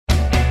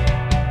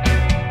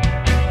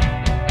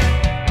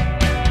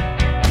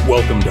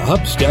Welcome to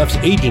HubStaff's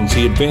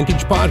Agency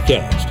Advantage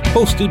podcast,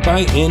 hosted by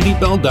Andy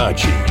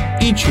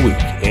Baldacci. Each week,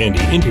 Andy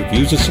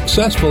interviews a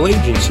successful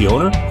agency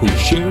owner who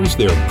shares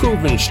their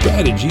proven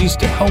strategies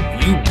to help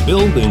you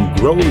build and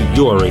grow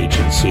your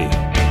agency.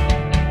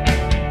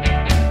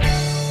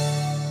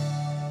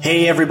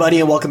 Hey everybody,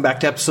 and welcome back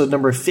to episode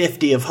number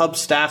 50 of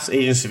HubStaff's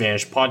Agency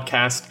Advantage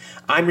podcast.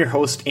 I'm your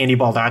host, Andy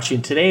Baldacci,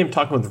 and today I'm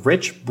talking with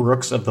Rich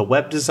Brooks of the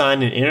web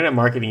design and internet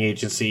marketing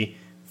agency,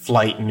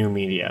 Flight New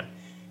Media.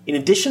 In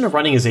addition to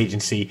running his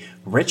agency,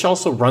 Rich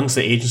also runs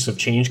the Agents of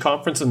Change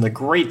conference in the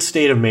great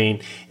state of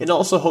Maine and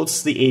also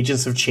hosts the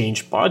Agents of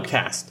Change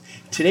podcast.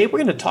 Today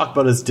we're going to talk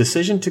about his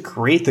decision to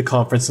create the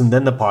conference and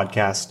then the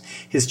podcast,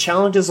 his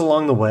challenges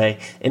along the way,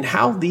 and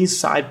how these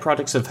side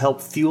projects have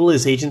helped fuel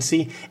his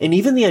agency, and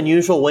even the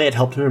unusual way it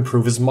helped him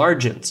improve his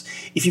margins.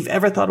 If you've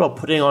ever thought about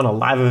putting on a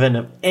live event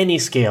of any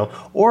scale,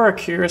 or are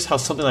curious how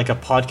something like a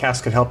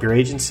podcast could help your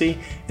agency,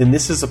 then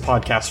this is a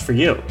podcast for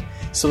you.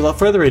 So without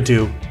further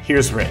ado,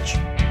 here's Rich.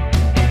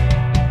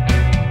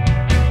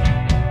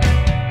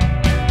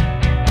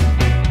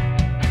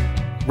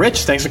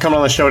 Rich, thanks for coming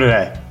on the show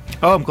today.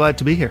 Oh, I'm glad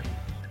to be here.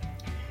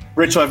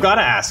 Rich, so I've got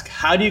to ask,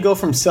 how do you go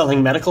from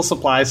selling medical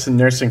supplies to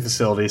nursing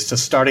facilities to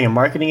starting a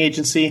marketing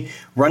agency,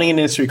 running an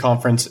industry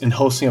conference, and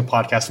hosting a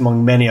podcast,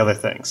 among many other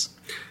things?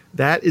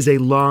 That is a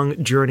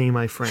long journey,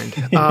 my friend.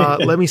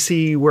 Let me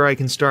see where I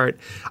can start.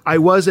 I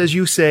was, as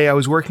you say, I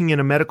was working in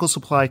a medical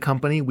supply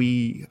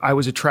company. I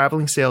was a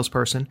traveling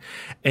salesperson,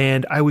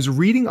 and I was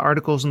reading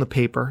articles in the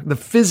paper, the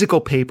physical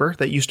paper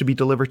that used to be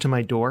delivered to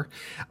my door,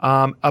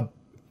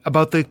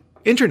 about the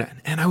internet.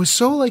 And I was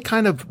so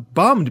kind of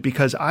bummed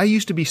because I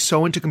used to be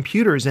so into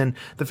computers, and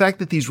the fact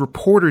that these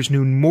reporters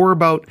knew more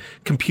about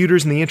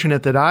computers and the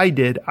internet than I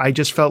did, I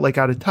just felt like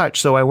out of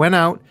touch. So I went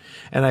out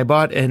and I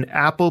bought an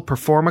Apple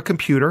Performa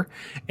computer,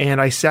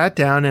 and I sat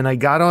down and I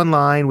got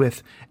online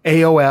with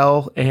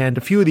AOL and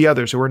a few of the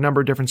others. There were a number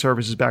of different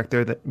services back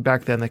then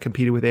that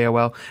competed with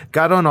AOL.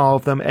 Got on all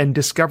of them and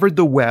discovered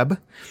the web.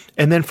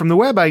 And then from the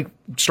web, I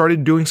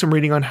started doing some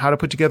reading on how to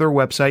put together a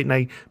website, and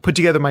I put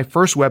together my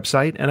first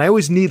website. And I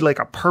always need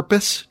a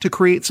purpose to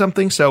create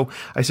something. So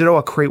I said,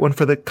 I'll create one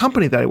for the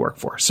company that I work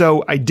for.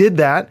 So I did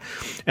that,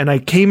 and I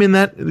came in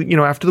that,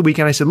 after the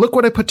weekend, I said, look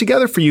what I put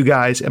together for you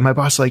guys. And my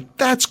boss was like,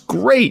 that's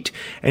great.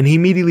 And he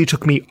immediately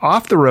took me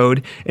off the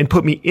road and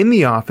put me in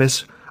the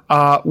office,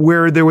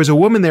 where there was a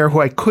woman there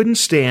who I couldn't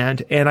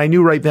stand, and I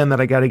knew right then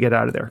that I got to get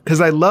out of there because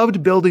I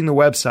loved building the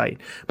website,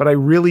 but I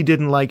really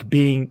didn't like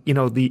being,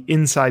 the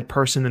inside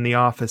person in the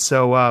office.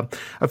 So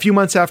a few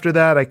months after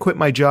that, I quit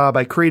my job.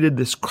 I created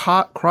this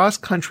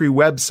cross-country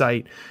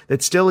website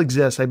that still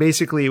exists. It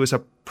was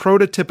a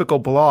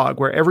prototypical blog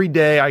where every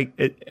day,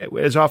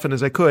 as often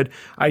as I could,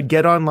 I'd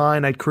get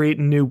online, I'd create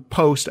a new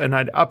post, and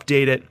I'd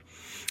update it.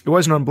 It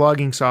wasn't on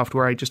blogging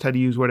software. I just had to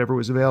use whatever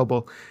was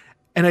available.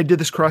 And I did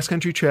this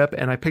cross-country trip,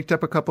 and I picked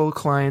up a couple of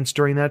clients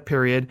during that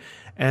period,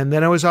 and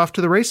then I was off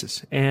to the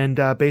races and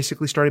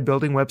basically started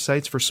building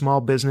websites for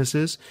small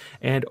businesses,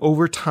 and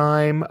over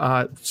time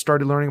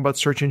started learning about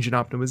search engine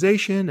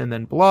optimization, and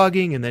then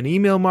blogging, and then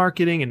email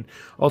marketing, and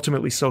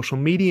ultimately social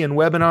media and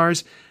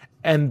webinars.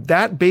 And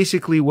that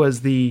basically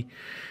was the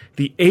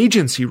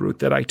agency route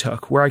that I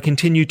took, where I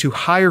continued to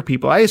hire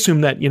people. I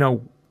assumed that,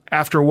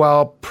 after a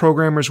while,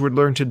 programmers would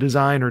learn to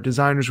design or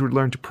designers would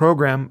learn to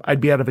program.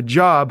 I'd be out of a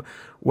job.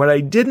 What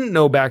I didn't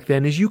know back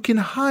then is you can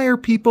hire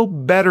people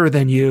better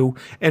than you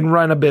and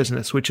run a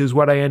business, which is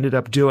what I ended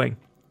up doing.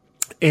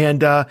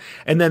 And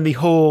then the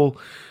whole,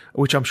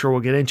 which I'm sure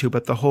we'll get into,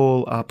 but the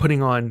whole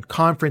putting on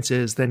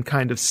conferences then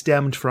kind of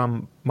stemmed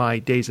from my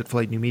days at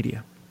Flight New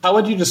Media. How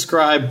would you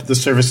describe the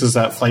services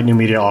that Flight New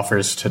Media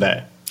offers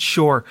today?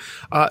 Sure.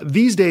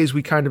 These days,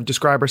 we kind of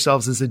describe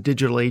ourselves as a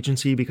digital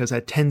agency because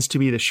that tends to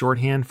be the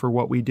shorthand for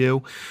what we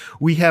do.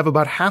 We have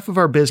about half of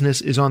our business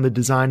is on the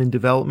design and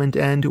development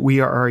end. We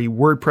are a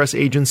WordPress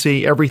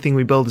agency. Everything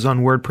we build is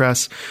on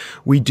WordPress.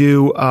 We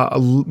do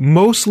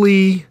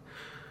mostly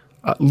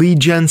lead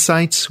gen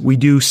sites. We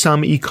do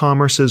some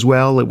e-commerce as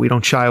well. We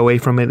don't shy away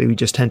from it. We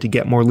just tend to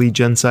get more lead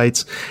gen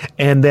sites.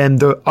 And then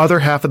the other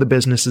half of the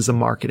business is the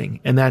marketing.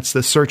 And that's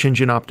the search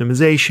engine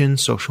optimization,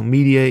 social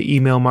media,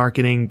 email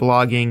marketing,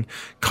 blogging,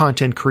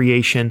 content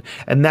creation.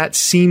 And that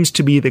seems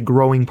to be the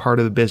growing part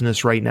of the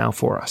business right now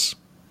for us.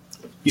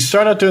 You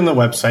start out doing the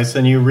websites,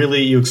 then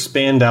you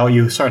expand out,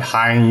 you start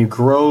hiring, you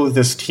grow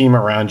this team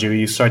around you,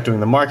 you start doing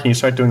the marketing, you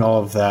start doing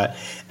all of that.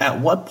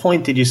 At what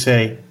point did you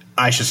say,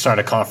 I should start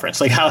a conference?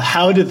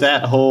 How did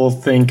that whole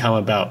thing come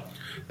about?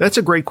 That's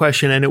a great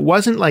question. And it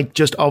wasn't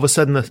just all of a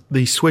sudden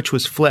the switch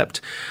was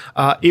flipped.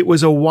 It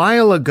was a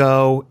while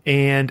ago,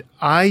 and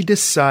I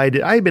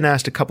decided, I had been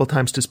asked a couple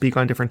times to speak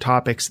on different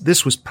topics.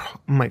 This was, oh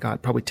my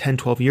God, probably 10,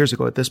 12 years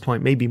ago at this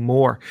point, maybe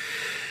more.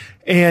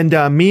 And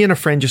me and a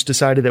friend just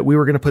decided that we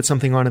were going to put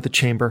something on at the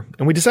chamber,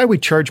 and we decided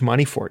we'd charge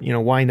money for it.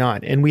 Why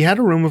not? And we had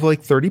a room of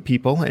like 30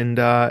 people,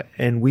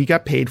 and we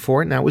got paid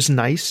for it, and that was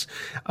nice.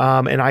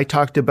 And I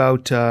talked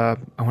about, I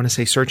want to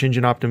say search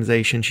engine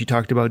optimization. She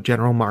talked about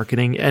general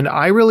marketing, and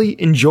I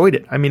really enjoyed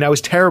it. I mean, I was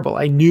terrible.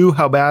 I knew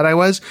how bad I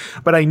was,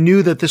 but I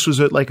knew that this was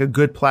like a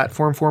good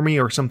platform for me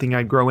or something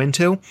I'd grow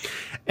into.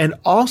 And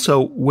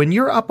also, when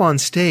you're up on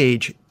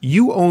stage,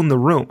 you own the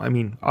room. I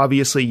mean,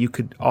 obviously you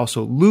could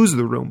also lose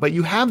the room, but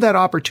you have that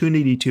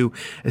opportunity to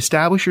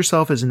establish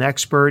yourself as an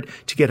expert,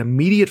 to get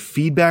immediate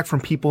feedback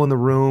from people in the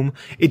room.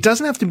 It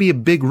doesn't have to be a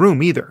big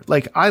room either.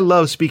 Like, I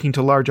love speaking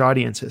to large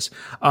audiences.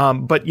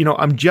 But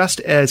I'm just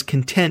as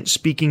content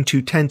speaking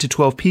to 10 to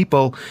 12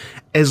 people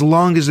as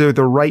long as they're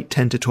the right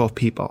 10 to 12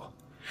 people.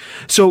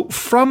 So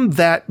from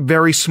that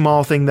very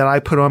small thing that I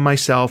put on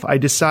myself, I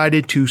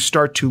decided to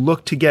start to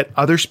look to get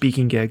other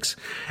speaking gigs.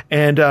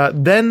 And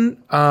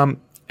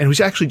it was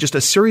actually just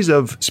a series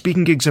of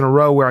speaking gigs in a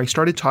row where I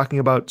started talking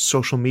about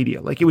social media.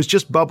 Like, it was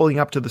just bubbling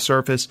up to the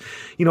surface.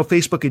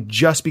 Facebook had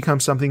just become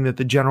something that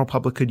the general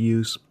public could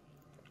use.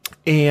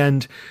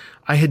 And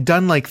I had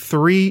done like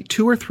 2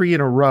 or 3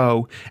 in a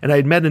row, and I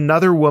had met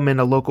another woman,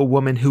 a local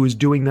woman, who was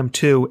doing them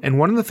too. And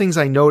one of the things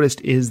I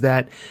noticed is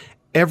that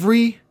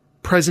every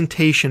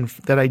presentation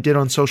that I did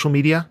on social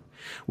media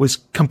was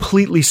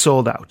completely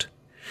sold out.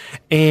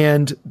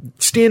 And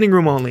standing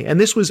room only. And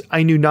this was,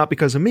 I knew, not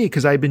because of me,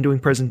 because I had been doing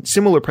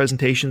similar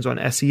presentations on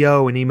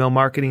SEO and email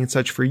marketing and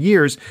such for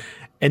years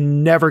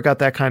and never got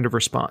that kind of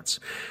response.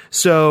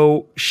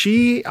 So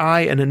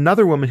I, and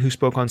another woman who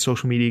spoke on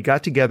social media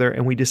got together,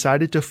 and we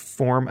decided to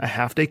form a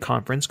half-day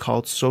conference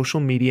called Social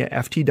Media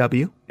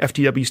FTW.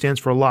 FTW stands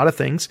for a lot of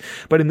things,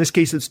 but in this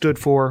case it stood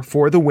for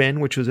the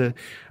win, which was a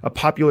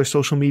popular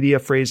social media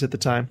phrase at the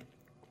time.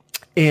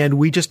 And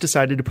we just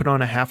decided to put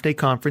on a half-day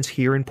conference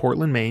here in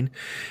Portland, Maine.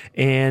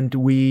 And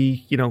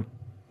we,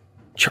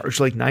 charged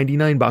like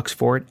 $99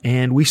 for it.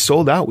 And we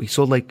sold out. We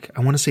sold like,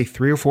 I want to say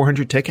 300 or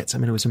 400 tickets. I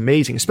mean, it was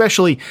amazing.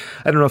 Especially,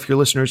 I don't know if your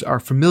listeners are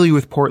familiar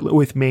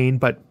with Maine,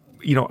 but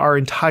our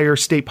entire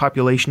state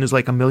population is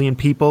like 1 million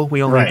people.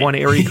 We only have one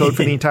area code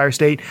for the entire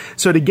state.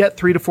 So to get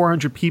 300 to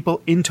 400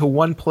 people into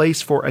one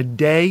place for a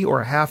day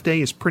or a half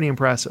day is pretty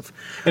impressive.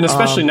 And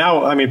especially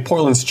now, I mean,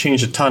 Portland's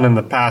changed a ton in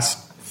the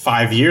past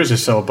 5 years or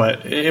so,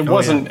 but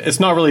it's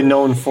not really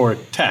known for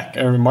tech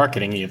or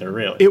marketing either,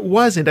 really. It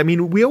wasn't. I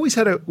mean, we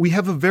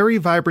have a very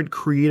vibrant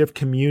creative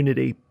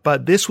community,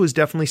 but this was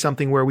definitely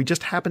something where we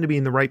just happened to be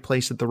in the right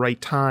place at the right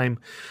time.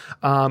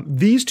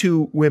 These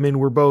two women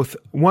were both,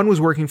 one was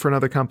working for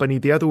another company,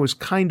 the other was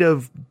kind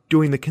of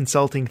doing the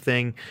consulting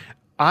thing.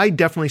 I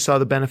definitely saw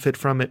the benefit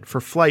from it for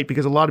Flight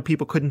because a lot of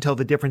people couldn't tell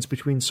the difference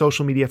between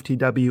Social Media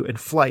FTW and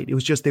Flight. It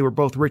was just they were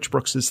both Rich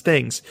Brooks's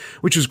things,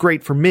 which was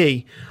great for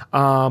me.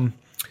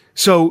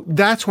 So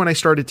that's when I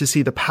started to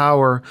see the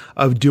power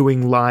of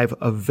doing live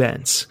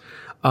events.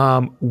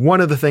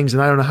 One of the things,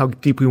 and I don't know how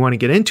deep we want to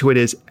get into it,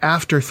 is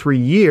after 3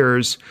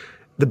 years,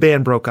 the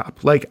band broke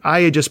up. Like,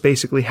 I had just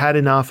basically had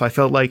enough. I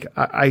felt like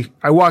I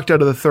walked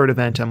out of the third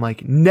event. I'm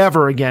like,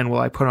 never again will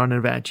I put on an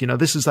event.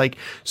 This is like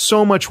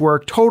so much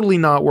work, totally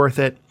not worth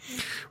it.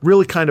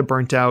 Really kind of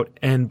burnt out.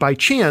 And by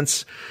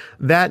chance,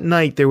 that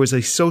night there was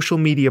a social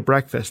media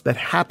breakfast that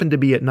happened to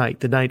be at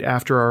night, the night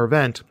after our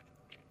event.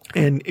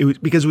 And it was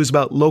because it was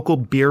about local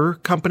beer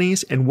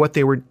companies and what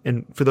they were.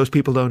 And for those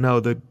people who don't know,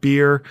 the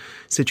beer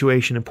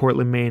situation in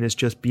Portland, Maine is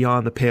just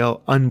beyond the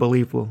pale,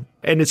 unbelievable.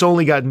 And it's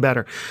only gotten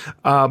better.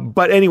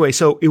 But anyway,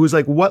 so it was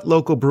like what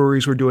local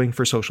breweries were doing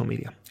for social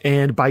media.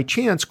 And by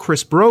chance,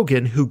 Chris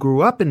Brogan, who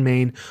grew up in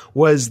Maine,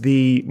 was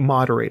the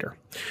moderator.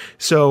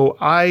 So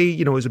I,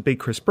 was a big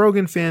Chris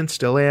Brogan fan,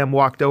 still am,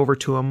 walked over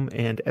to him.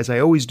 And as I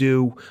always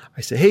do,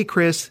 I said, "Hey,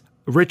 Chris,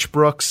 Rich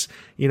Brooks,"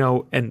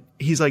 and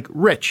he's like,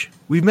 "Rich,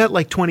 we've met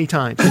like 20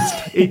 times.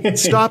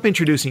 Stop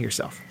introducing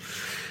yourself."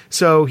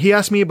 So he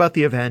asked me about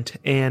the event,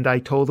 and I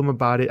told him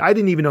about it. I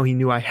didn't even know he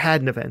knew I had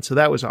an event, so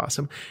that was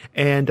awesome.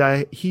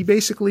 And he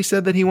basically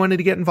said that he wanted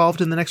to get involved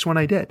in the next one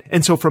I did.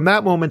 And so from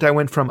that moment, I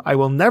went from I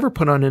will never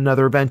put on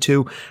another event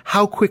to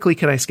how quickly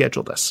can I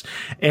schedule this?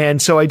 And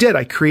so I did.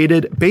 I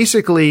created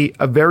basically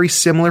a very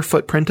similar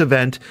footprint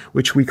event,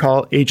 which we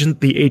call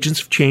the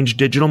Agents of Change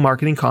Digital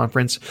Marketing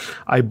Conference.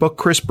 I booked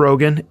Chris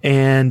Brogan,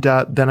 and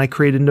then I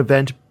created an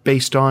event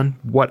based on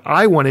what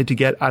I wanted to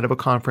get out of a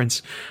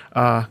conference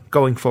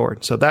going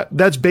forward. So that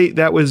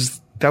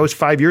was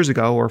 5 years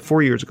ago or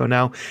 4 years ago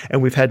now, and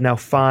we've had now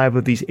 5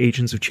 of these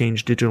Agents of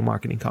Change digital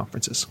marketing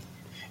conferences.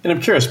 And I'm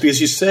curious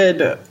because you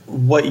said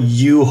what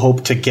you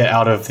hope to get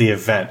out of the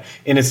event,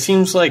 and it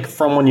seems like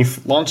from when you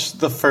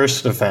launched the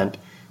first event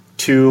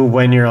to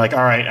when you're like,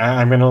 all right,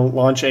 I'm going to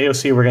launch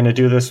AOC, we're going to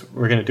do this,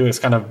 it's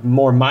kind of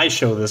more my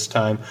show this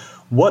time.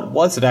 What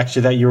was it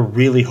actually that you're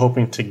really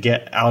hoping to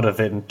get out of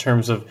it in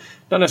terms of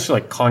not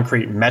necessarily like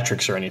concrete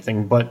metrics or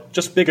anything, but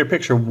just bigger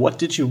picture? What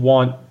did you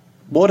want?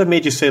 What would have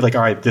made you say like,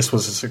 all right, this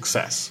was a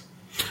success?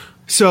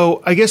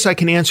 So I guess I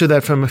can answer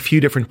that from a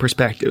few different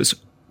perspectives.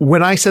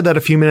 When I said that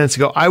a few minutes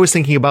ago, I was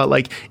thinking about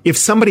like, if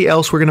somebody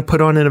else were going to put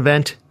on an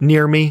event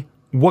near me,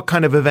 what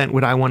kind of event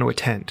would I want to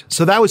attend?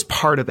 So that was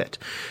part of it.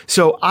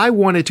 So I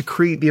wanted to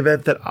create the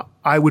event that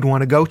I would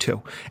want to go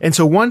to. And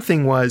so one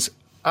thing was,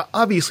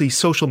 obviously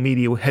social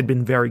media had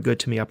been very good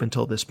to me up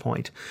until this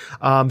point.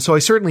 So I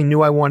certainly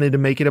knew I wanted to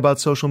make it about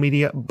social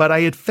media, but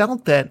I had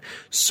felt that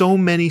so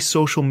many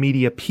social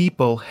media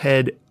people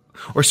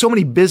or so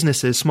many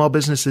businesses, small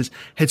businesses,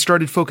 had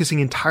started focusing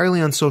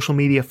entirely on social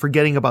media,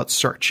 forgetting about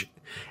search.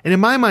 And in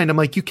my mind, I'm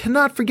like, you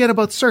cannot forget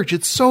about search.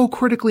 It's so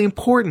critically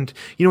important,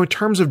 in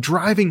terms of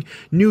driving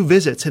new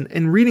visits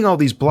and reading all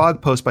these blog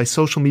posts by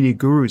social media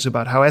gurus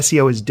about how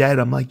SEO is dead.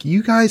 I'm like,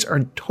 you guys are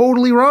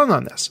totally wrong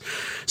on this.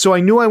 So I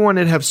knew I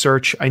wanted to have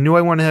search. I knew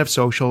I wanted to have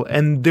social.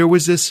 And there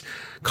was this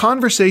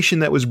conversation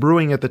that was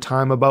brewing at the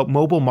time about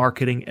mobile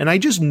marketing. And I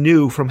just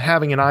knew from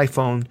having an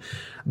iPhone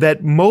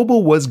that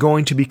mobile was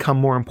going to become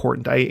more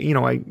important.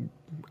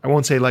 I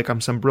won't say like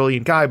I'm some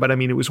brilliant guy, but I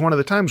mean, it was one of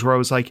the times where I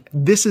was like,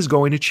 this is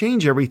going to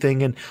change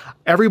everything. And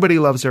everybody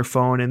loves their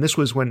phone. And this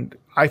was when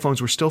iPhones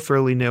were still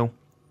fairly new.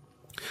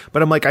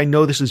 But I'm like, I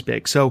know this is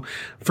big. So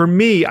for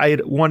me, I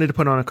had wanted to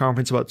put on a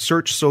conference about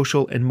search,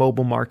 social, and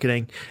mobile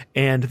marketing.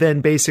 And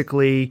then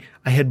basically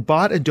I had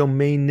bought a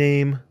domain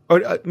name,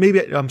 or I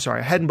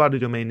hadn't bought a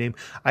domain name.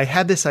 I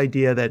had this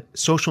idea that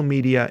social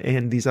media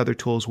and these other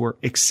tools were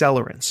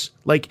accelerants.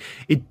 Like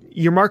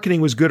your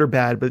marketing was good or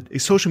bad,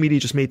 but social media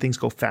just made things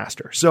go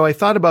faster. So I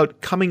thought about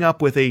coming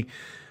up with a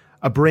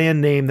brand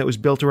name that was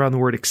built around the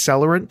word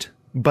accelerant,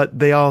 but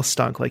they all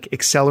stunk, like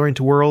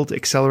Accelerant World,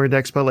 Accelerant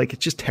Expo, like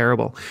it's just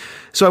terrible.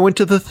 So I went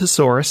to the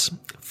thesaurus,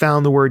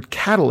 found the word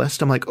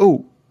catalyst. I'm like,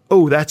 oh,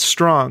 that's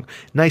strong.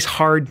 Nice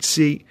hard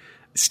C.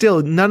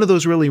 Still, none of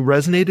those really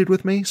resonated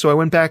with me. So I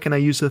went back and I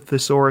used the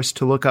thesaurus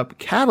to look up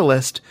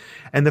catalyst,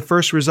 and the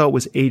first result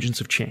was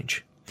Agents of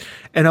Change.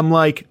 And I'm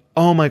like,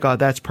 oh my God,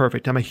 that's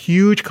perfect. I'm a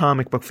huge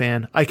comic book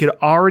fan. I could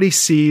already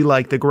see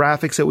like the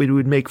graphics that we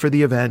would make for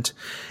the event,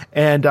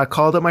 and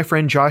called up my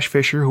friend Josh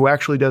Fisher, who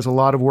actually does a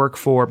lot of work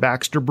for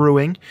Baxter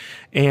Brewing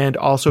and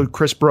also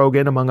Chris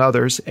Brogan, among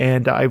others.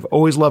 And I've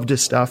always loved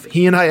his stuff.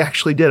 He and I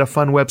actually did a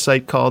fun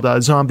website called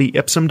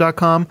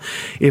zombieipsum.com.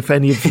 If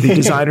any of the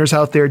designers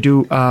out there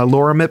do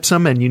Lorem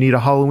Ipsum and you need a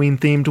Halloween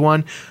themed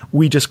one,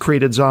 we just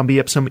created Zombie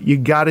Ipsum. You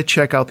got to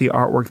check out the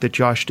artwork that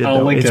Josh did.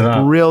 It's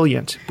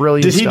brilliant.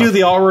 Did he stuff. do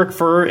the artwork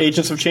for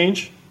Agents of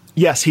Change?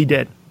 Yes, he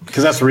did.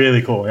 Because that's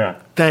really cool,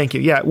 yeah. Thank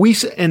you. Yeah,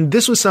 and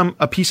this was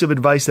a piece of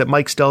advice that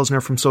Mike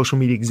Stelzner from Social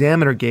Media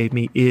Examiner gave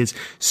me is,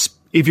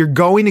 if you're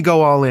going to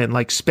go all in,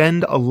 like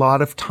spend a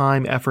lot of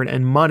time, effort,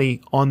 and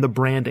money on the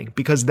branding,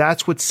 because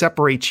that's what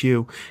separates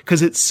you,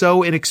 because it's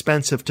so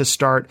inexpensive to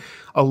start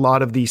a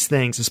lot of these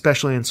things,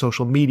 especially in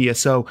social media.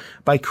 So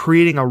by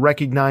creating a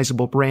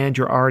recognizable brand,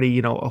 you're already,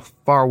 a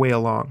far way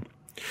along.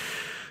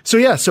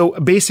 So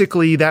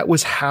basically that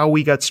was how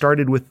we got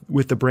started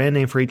with the brand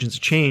name for Agents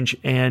of Change.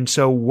 And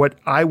so what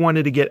I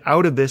wanted to get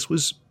out of this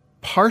was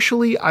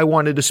partially I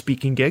wanted a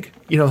speaking gig.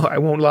 I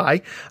won't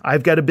lie.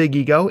 I've got a big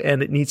ego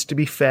and it needs to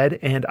be fed.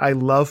 And I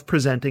love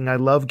presenting. I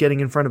love getting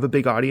in front of a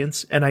big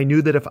audience. And I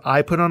knew that if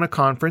I put on a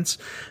conference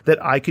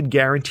that I could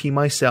guarantee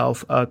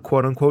myself a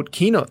quote unquote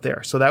keynote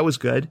there. So that was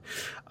good.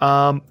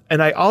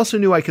 And I also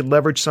knew I could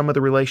leverage some of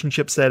the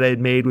relationships that I had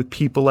made with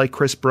people like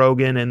Chris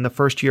Brogan. And the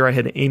first year I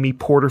had Amy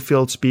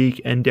Porterfield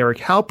speak and Derek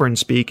Halpern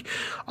speak,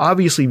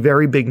 obviously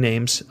very big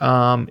names.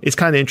 It's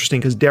kind of interesting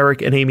because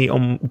Derek and Amy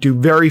do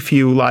very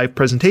few live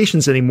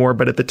presentations anymore,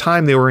 but at the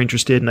time they were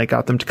interested and I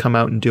got them to come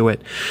out and do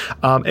it.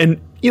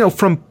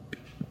 From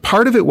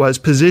part of it was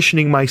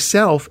positioning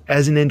myself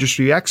as an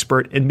industry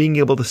expert and being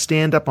able to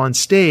stand up on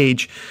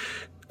stage,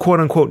 quote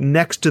unquote,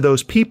 next to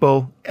those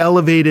people,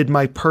 elevated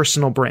my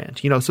personal brand.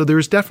 So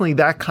there's definitely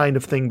that kind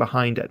of thing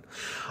behind it.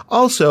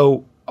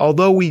 Also,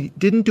 although we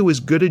didn't do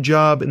as good a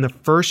job in the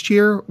first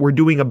year, we're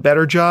doing a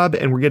better job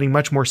and we're getting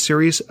much more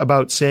serious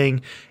about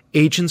saying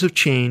Agents of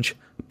Change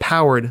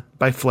powered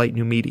by Flight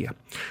New Media.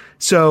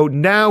 So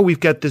now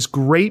we've got this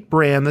great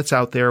brand that's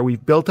out there.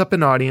 We've built up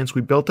an audience.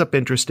 We built up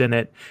interest in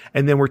it.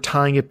 And then we're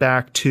tying it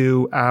back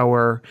to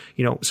our,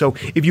 so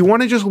if you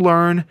want to just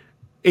learn,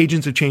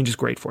 Agents of Change is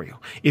great for you.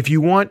 If you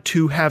want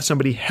to have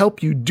somebody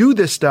help you do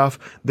this stuff,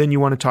 then you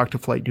want to talk to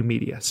Flight New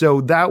Media.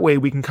 So that way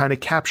we can kind of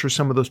capture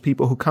some of those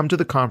people who come to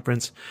the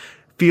conference,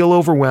 feel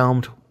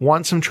overwhelmed,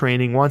 want some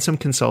training, want some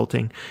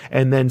consulting.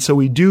 And then so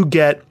we do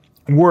get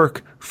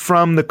work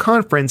from the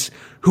conference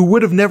who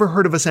would have never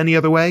heard of us any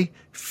other way,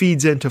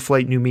 feeds into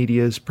Flight New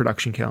Media's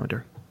production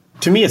calendar.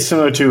 To me, it's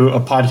similar to a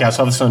podcast,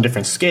 obviously on a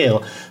different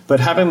scale, but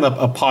having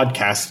a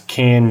podcast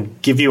can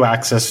give you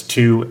access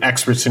to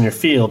experts in your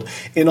field.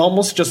 And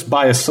almost just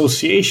by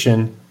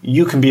association,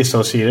 you can be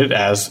associated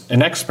as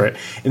an expert.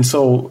 And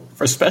so,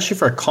 especially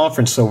for a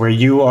conference, where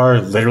you are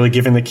literally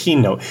giving the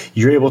keynote,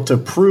 you're able to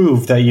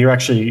prove that you're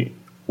actually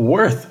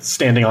worth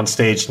standing on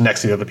stage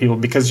next to the other people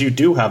because you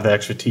do have the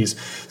expertise.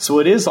 So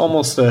it is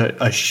almost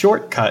a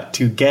shortcut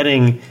to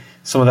getting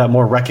some of that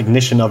more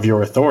recognition of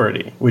your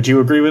authority. Would you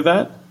agree with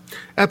that?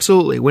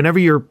 Absolutely. Whenever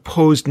you're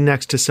posed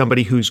next to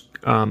somebody who's,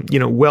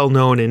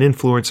 well-known, an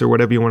influencer,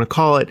 whatever you want to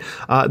call it,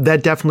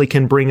 that definitely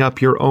can bring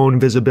up your own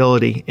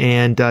visibility.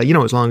 And,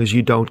 as long as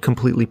you don't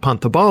completely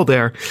punt the ball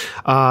there,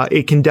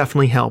 it can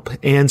definitely help.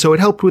 And so it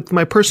helped with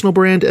my personal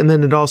brand, and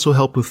then it also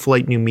helped with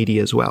Flight New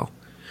Media as well.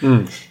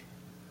 Mm.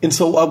 And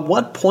so at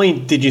what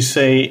point did you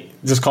say,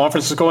 this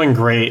conference is going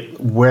great,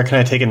 where can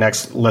I take it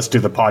next? Let's do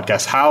the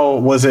podcast. How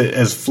was it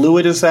as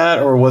fluid as that,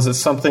 or was it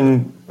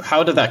something,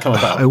 how did that come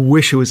about? I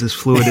wish it was as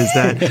fluid as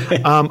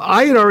that.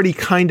 I had already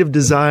kind of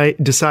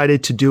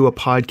decided to do a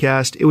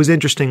podcast. It was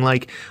interesting,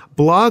 like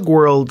Blog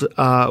World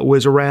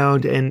was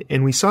around,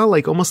 and we saw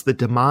like almost the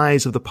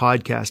demise of the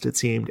podcast, it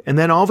seemed. And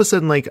then all of a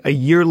sudden, like a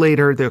year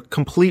later, the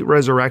complete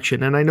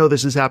resurrection. And I know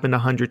this has happened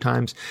 100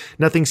 times.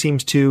 Nothing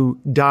seems to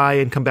die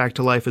and come back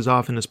to life as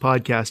often as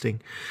podcasting.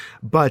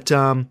 But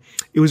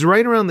it was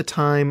right around the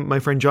time my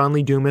friend John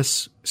Lee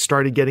Dumas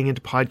started getting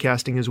into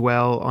podcasting as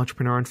well,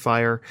 Entrepreneur on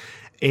Fire.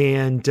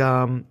 And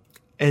I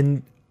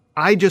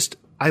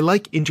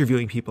like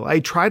interviewing people. I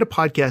tried a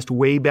podcast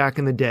way back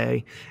in the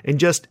day and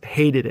just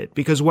hated it,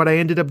 because what I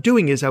ended up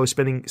doing is I was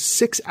spending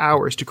 6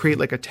 hours to create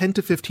like a 10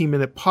 to 15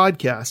 minute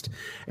podcast,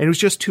 and it was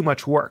just too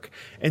much work.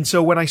 And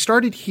so when I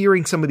started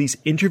hearing some of these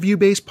interview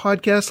based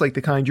podcasts, like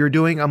the kind you're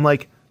doing, I'm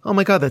like, oh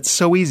my God, that's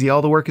so easy.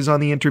 All the work is on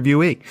the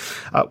interviewee,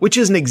 which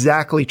isn't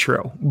exactly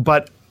true,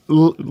 but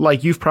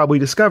like you've probably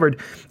discovered,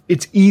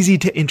 it's easy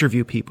to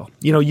interview people.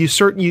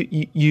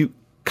 You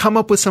come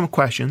up with some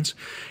questions,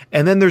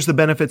 and then there's the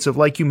benefits of,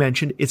 like you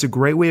mentioned, it's a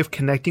great way of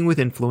connecting with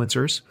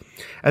influencers.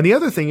 And the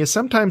other thing is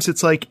sometimes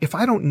it's like, if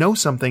I don't know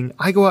something,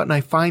 I go out and I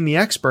find the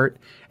expert,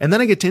 and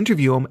then I get to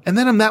interview them, and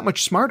then I'm that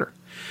much smarter.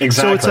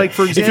 Exactly. So it's like,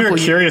 for example, if you're a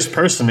curious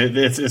person,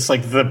 it's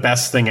like the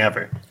best thing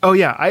ever. Oh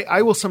yeah.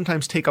 I will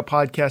sometimes take a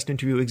podcast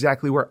interview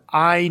exactly where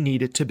I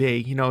need it to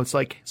be. It's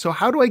like, so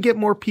how do I get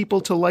more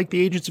people to like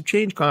the Agents of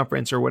Change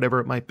conference or whatever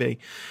it might be?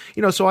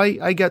 So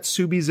I got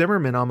Subi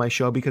Zimmerman on my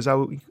show because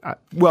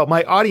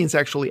my audience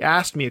actually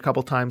asked me a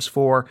couple times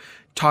for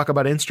talk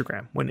about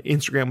Instagram when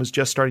Instagram was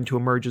just starting to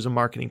emerge as a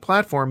marketing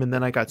platform. And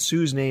then I got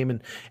Sue's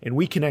name and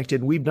we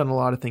connected, and we've done a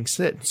lot of things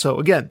since. So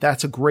again,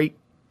 that's a great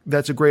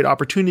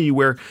opportunity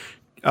where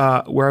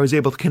I was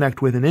able to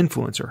connect with an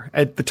influencer.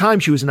 At the time,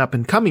 she was an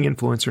up-and-coming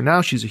influencer.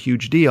 Now she's a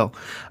huge deal.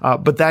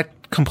 But that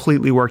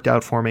completely worked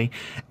out for me.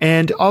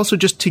 And also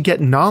just to get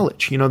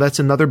knowledge. That's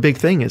another big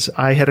thing is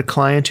I had a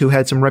client who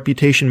had some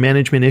reputation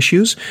management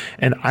issues,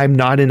 and I'm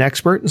not an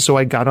expert. And so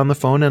I got on the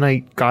phone and I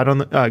got on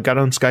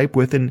Skype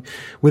with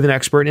an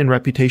expert in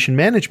reputation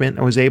management.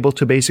 I was able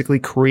to basically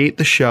create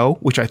the show,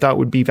 which I thought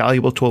would be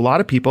valuable to a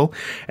lot of people.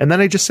 And then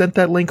I just sent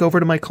that link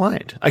over to my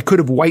client. I could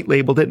have white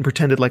labeled it and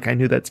pretended like I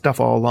knew that stuff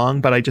all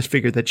along, but I just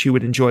figured that she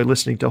would enjoy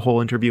listening to the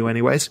whole interview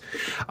anyways.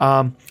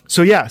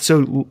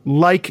 So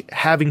like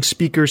having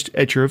speakers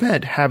at your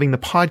event, having the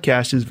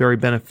podcast is very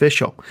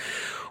beneficial.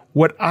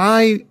 What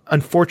I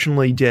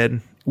unfortunately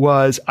did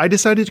was I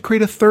decided to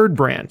create a third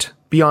brand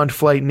beyond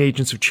Flight and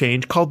Agents of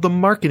Change called The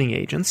Marketing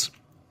Agents,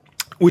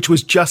 which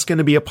was just going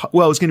to be it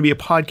was going to be a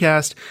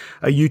podcast,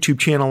 a YouTube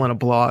channel, and a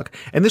blog.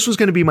 And this was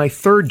going to be my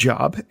third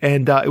job.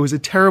 And it was a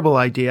terrible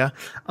idea.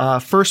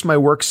 First, my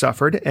work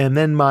suffered, and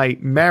then my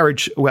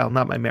marriage, well,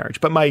 not my marriage,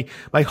 but my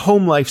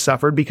home life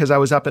suffered because I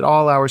was up at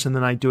all hours in the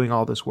night doing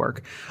all this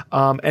work.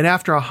 And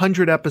after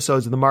 100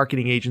 episodes of The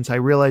Marketing Agents, I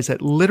realized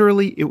that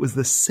literally it was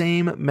the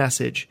same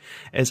message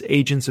as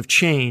Agents of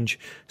Change.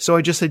 So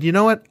I just said, you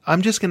know what?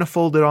 I'm just going to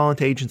fold it all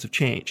into Agents of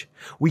Change.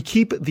 We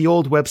keep the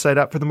old website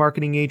up for The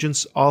Marketing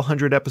Agents. All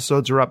 100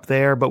 episodes are up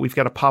there, but we've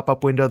got a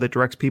pop-up window that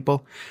directs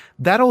people.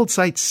 That old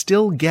site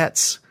still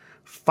gets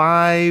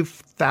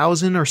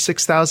 5,000 or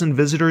 6,000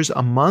 visitors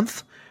a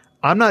month.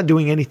 I'm not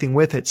doing anything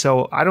with it,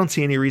 so I don't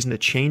see any reason to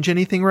change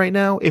anything right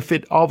now. If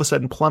it all of a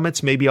sudden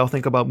plummets, maybe I'll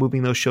think about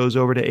moving those shows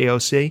over to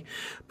AOC.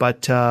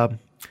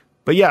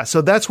 But yeah,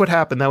 so that's what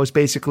happened. That was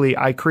basically,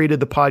 I created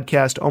the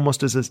podcast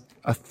almost as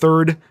a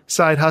third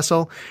side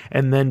hustle,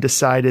 and then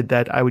decided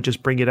that I would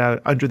just bring it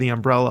out under the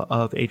umbrella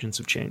of Agents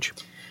of Change.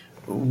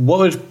 What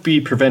would be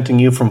preventing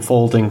you from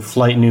folding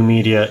Flight New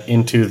Media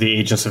into the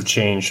Agents of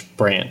Change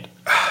brand?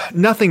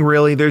 Nothing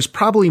really. There's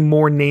probably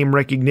more name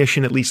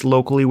recognition, at least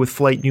locally, with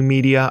Flight New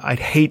Media. I'd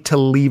hate to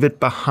leave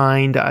it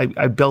behind.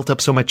 I built up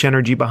so much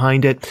energy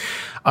behind it.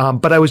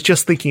 But I was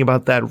just thinking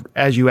about that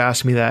as you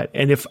asked me that.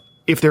 And if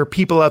there are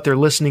people out there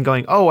listening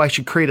going, oh, I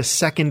should create a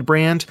second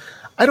brand,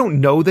 I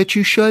don't know that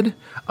you should.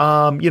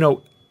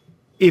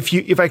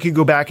 If I could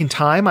go back in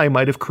time, I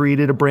might have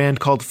created a brand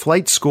called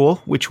Flight School,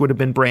 which would have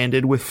been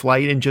branded with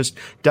Flight and just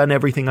done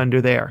everything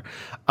under there.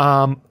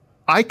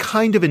 I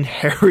kind of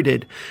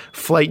inherited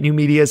Flight New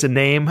Media as a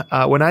name.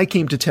 When I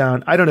came to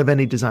town, I don't have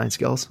any design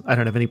skills. I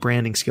don't have any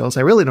branding skills.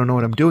 I really don't know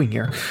what I'm doing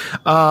here.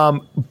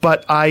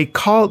 But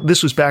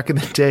this was back in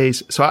the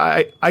days. So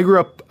I grew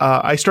up,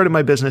 I started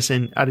my business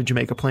out of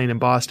Jamaica Plain in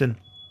Boston.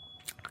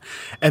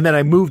 And then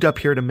I moved up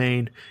here to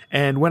Maine.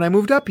 And when I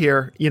moved up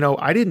here,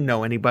 I didn't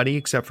know anybody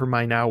except for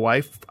my now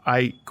wife.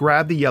 I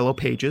grabbed the Yellow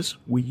Pages.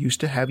 We used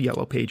to have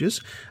Yellow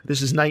Pages.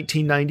 This is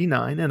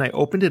 1999. And I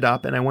opened it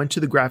up and I went to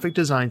the graphic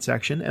design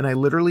section and I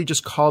literally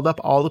just called up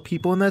all the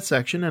people in that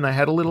section. And I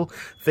had a little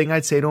thing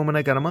I'd say to them when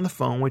I got them on the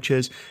phone, which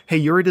is, hey,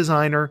 you're a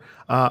designer.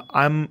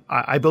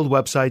 I build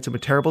websites. I'm a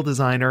terrible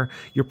designer.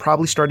 You're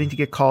probably starting to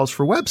get calls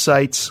for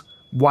websites.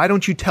 Why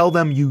don't you tell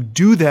them you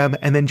do them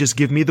and then just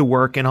give me the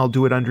work and I'll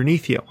do it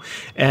underneath you?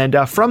 And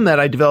from that,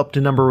 I developed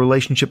a number of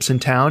relationships in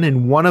town.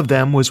 And one of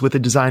them was with a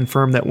design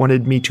firm that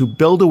wanted me to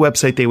build a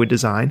website they would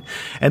design.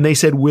 And they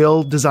said,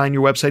 we'll design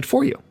your website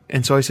for you.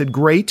 And so I said,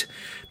 great.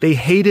 They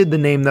hated the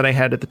name that I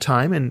had at the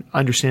time, and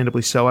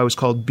understandably so. I was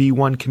called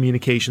B1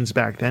 Communications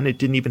back then. It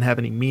didn't even have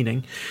any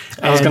meaning.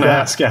 I was going to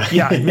ask, yeah.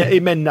 Yeah,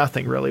 it meant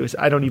nothing, really.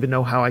 I don't even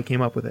know how I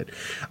came up with it.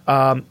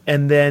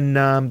 And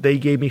then they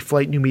gave me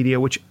Flight New Media,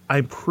 which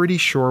I'm pretty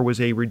sure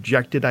was a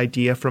rejected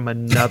idea from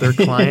another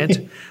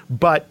client,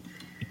 but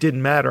it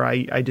didn't matter.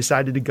 I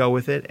decided to go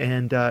with it,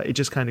 and it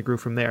just kind of grew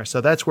from there. So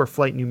that's where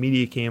Flight New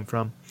Media came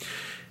from.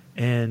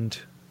 And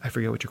I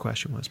forget what your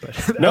question was,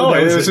 but no,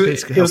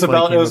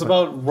 it was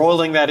about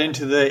rolling that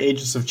into the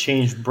Agents of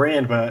Change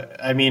brand. But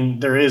I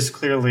mean, there is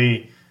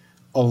clearly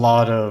a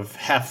lot of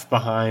heft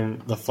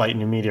behind the Flight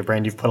New Media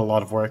brand. You've put a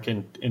lot of work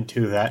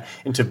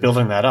into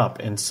building that up.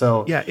 And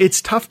so, yeah,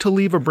 it's tough to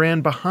leave a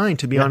brand behind,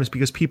 to be honest,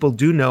 because people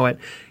do know it.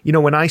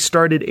 When I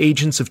started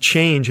Agents of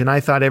Change and I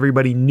thought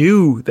everybody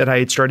knew that I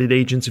had started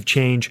Agents of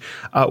Change,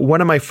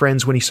 one of my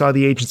friends, when he saw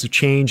the Agents of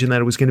Change and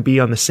that it was going to be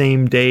on the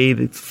same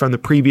day from the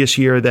previous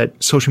year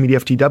that Social Media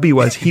FTW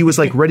was, he was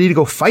like ready to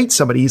go fight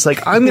somebody. He's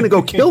like, I'm going to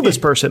go kill this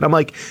person. I'm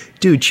like,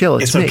 dude, chill.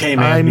 It's me. Okay,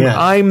 man.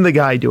 I'm the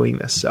guy doing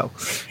this. So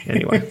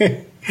anyway.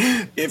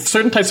 If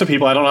certain types of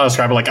people, I don't know how to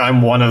describe it, like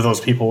I'm one of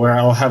those people where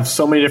I'll have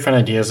so many different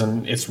ideas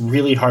and it's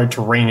really hard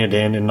to rein it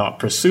in and not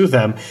pursue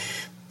them.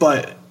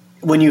 But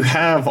when you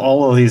have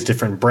all of these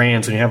different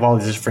brands and you have all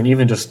these different,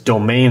 even just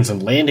domains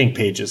and landing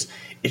pages,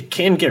 it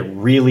can get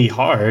really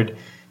hard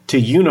to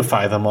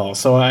unify them all.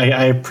 So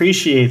I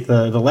appreciate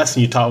the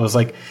lesson you taught was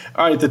like,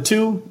 all right, the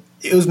 2,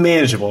 it was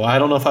manageable. I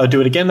don't know if I would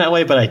do it again that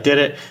way, but I did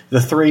it.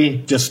 The 3,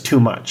 just too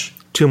much.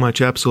 Too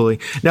much, absolutely.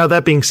 Now,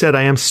 that being said,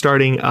 I am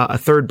starting a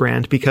third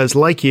brand because,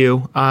 like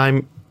you,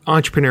 I'm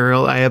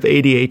entrepreneurial. I have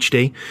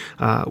ADHD.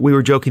 We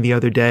were joking the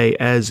other day,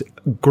 as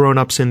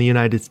grown-ups in the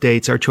United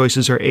States, our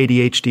choices are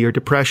ADHD or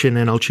depression,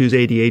 and I'll choose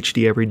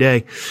ADHD every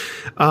day.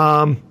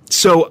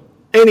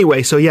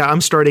 So yeah,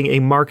 I'm starting a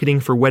marketing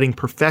for wedding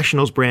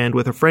professionals brand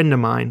with a friend of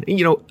mine.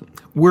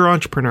 We're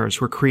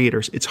entrepreneurs. We're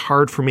creators. It's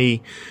hard for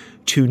me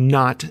to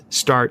not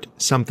start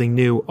something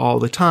new all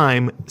the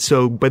time.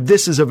 But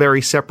this is a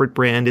very separate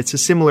brand. It's a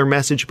similar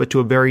message, but to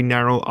a very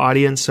narrow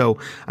audience. So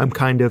I'm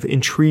kind of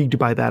intrigued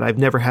by that. I've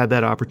never had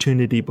that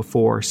opportunity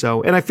before.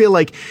 And I feel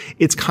like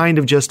it's kind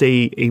of just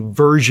a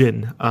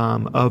version,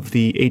 of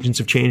the Agents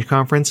of Change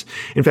conference.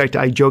 In fact,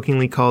 I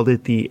jokingly called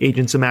it the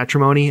Agents of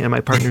Matrimony, and my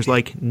partner's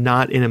like,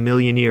 not in a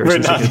million years. We're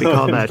not going to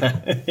call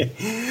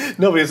that.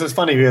 No, because it's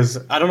funny because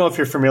I don't know if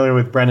you're familiar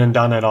with Brennan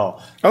Dunn at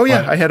all. Oh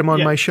yeah. I had him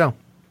on my show.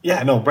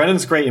 Yeah, no,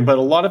 Brennan's great, but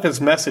a lot of his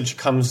message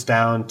comes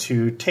down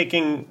to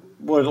taking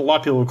what a lot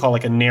of people would call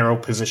like a narrow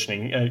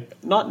positioning,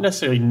 not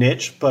necessarily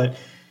niche, but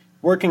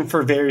working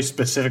for very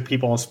specific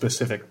people on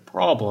specific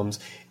problems.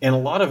 And a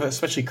lot of,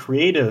 especially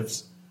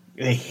creatives,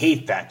 they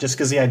hate that just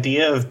because the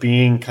idea of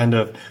being kind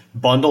of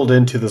bundled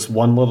into this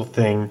one little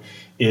thing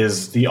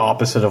is the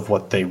opposite of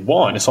what they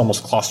want. It's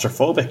almost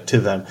claustrophobic to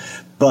them.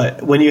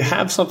 But when you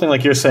have something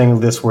like you're saying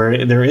this,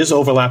 where there is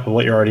overlap with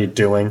what you're already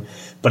doing,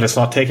 but it's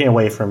not taking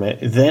away from it,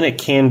 then it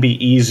can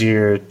be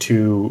easier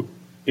to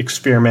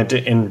experiment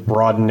in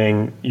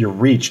broadening your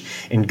reach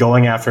and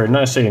going after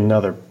not necessarily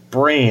another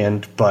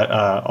brand, but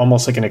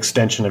almost like an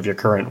extension of your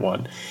current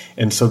one.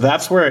 And so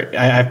that's where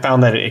I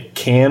found that it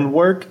can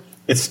work.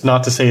 It's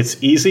not to say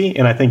it's easy,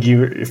 and I think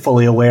you're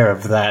fully aware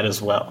of that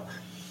as well.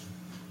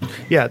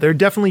 Yeah, there are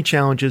definitely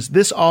challenges.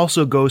 This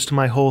also goes to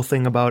my whole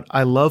thing about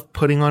I love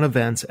putting on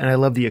events and I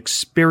love the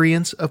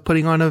experience of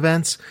putting on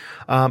events.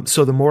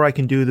 So the more I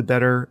can do, the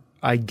better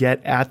I get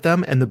at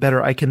them and the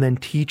better I can then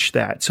teach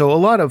that. So a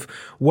lot of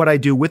what I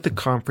do with the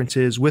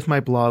conferences, with my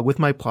blog, with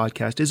my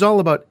podcast is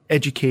all about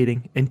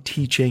educating and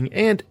teaching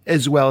and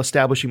as well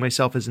establishing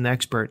myself as an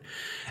expert.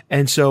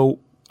 And so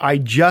I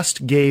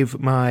just gave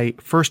my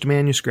first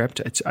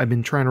manuscript. I've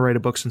been trying to write a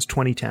book since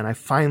 2010. I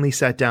finally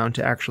sat down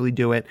to actually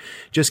do it.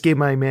 Just gave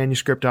my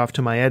manuscript off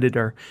to my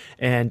editor.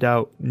 And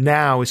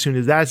now, as soon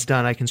as that's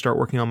done, I can start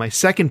working on my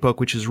second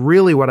book, which is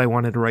really what I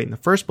wanted to write in the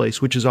first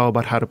place, which is all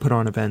about how to put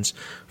on events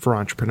for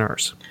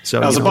entrepreneurs.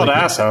 So I was about to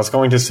ask. I was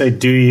going to say,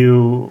 do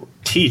you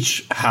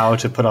teach how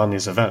to put on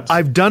these events?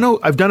 I've done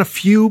a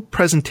few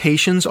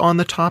presentations on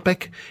the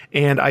topic,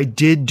 and I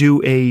did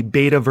do a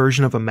beta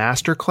version of a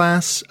master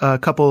class a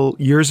couple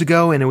years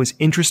ago, and it was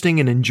interesting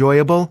and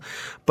enjoyable.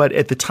 But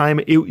at the time,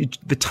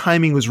 the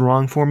timing was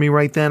wrong for me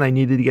right then. I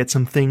needed to get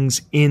some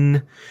things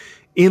in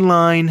in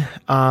line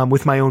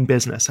with my own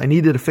business. I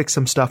needed to fix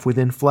some stuff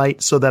within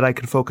Flight so that I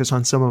could focus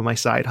on some of my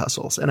side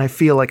hustles. And I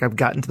feel like I've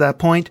gotten to that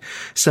point.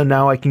 So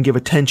now I can give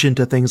attention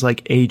to things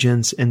like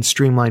agents and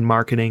streamline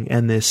marketing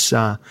and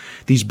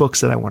these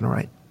books that I want to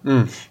write.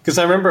 Because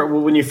I remember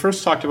when you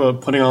first talked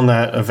about putting on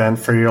that event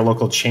for your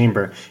local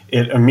chamber,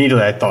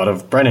 immediately I thought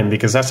of Brennan,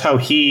 because that's how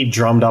he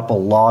drummed up a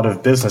lot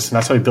of business. And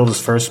that's how he built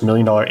his first $1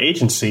 million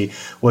agency,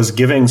 was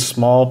giving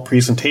small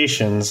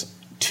presentations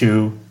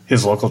to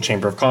his local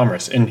chamber of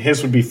commerce. And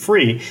his would be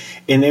free,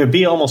 and it would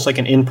be almost like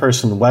an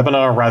in-person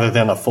webinar rather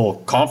than a full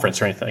conference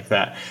or anything like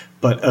that.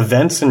 But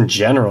events in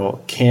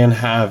general can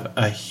have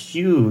a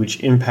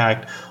huge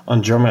impact on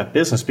drumming up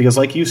business because,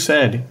 like you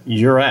said,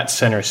 you're at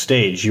center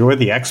stage. You're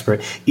the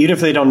expert. Even if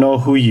they don't know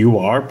who you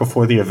are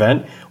before the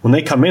event, when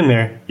they come in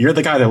there, you're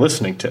the guy they're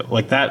listening to.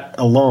 Like, that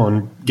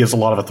alone gives a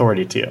lot of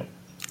authority to you.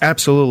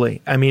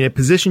 Absolutely. I mean, it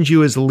positions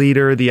you as the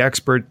leader, the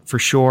expert for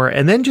sure.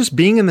 And then just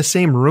being in the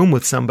same room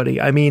with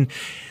somebody. I mean,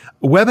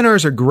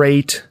 webinars are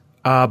great.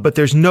 But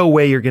there's no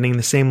way you're getting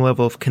the same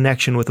level of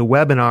connection with a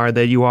webinar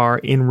that you are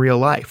in real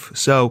life.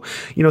 So,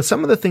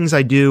 some of the things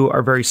I do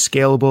are very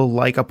scalable,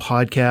 like a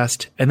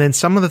podcast. And then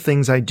some of the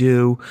things I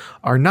do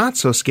are not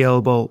so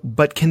scalable,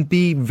 but can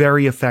be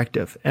very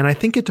effective. And I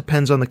think it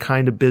depends on the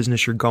kind of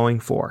business you're going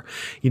for.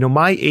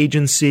 My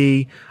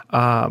agency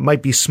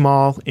might be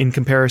small in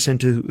comparison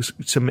to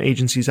some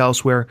agencies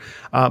elsewhere,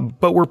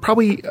 but we're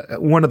probably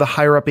one of the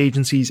higher up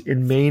agencies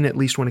in Maine, at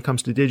least when it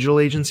comes to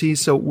digital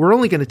agencies. So we're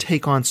only going to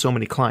take on so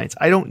many clients.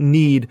 I don't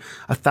need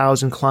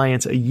 1,000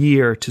 clients a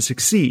year to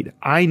succeed.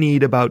 I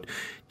need about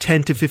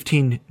 10 to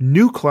 15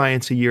 new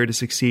clients a year to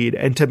succeed.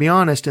 And to be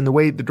honest, in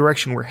the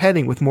direction we're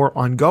heading with more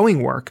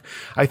ongoing work,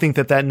 I think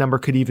that number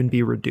could even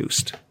be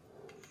reduced.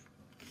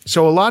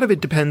 So a lot of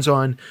it depends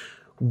on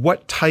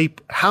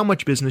how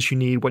much business you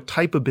need, what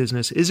type of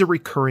business, is it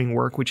recurring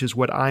work, which is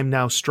what I'm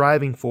now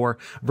striving for,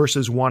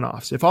 versus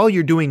one-offs. If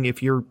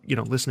you're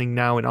listening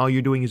now and all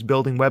you're doing is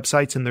building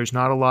websites and there's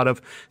not a lot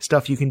of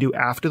stuff you can do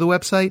after the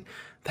website,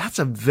 that's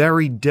a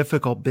very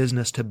difficult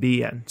business to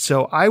be in.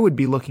 So I would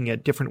be looking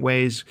at different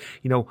ways,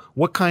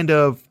 what kind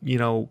of,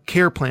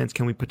 care plans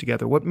can we put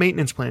together? What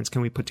maintenance plans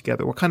can we put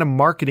together? What kind of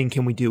marketing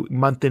can we do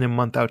month in and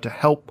month out to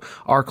help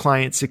our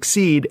clients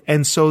succeed,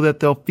 and so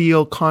that they'll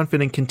feel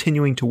confident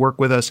continuing to work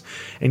with us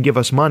and give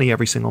us money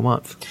every single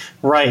month.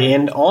 Right.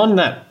 And on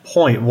that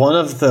point, one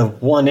of the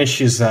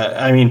issues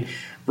that,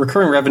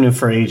 recurring revenue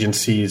for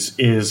agencies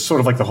is sort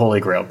of like the holy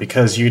grail,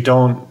 because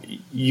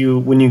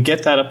when you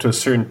get that up to a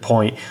certain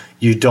point,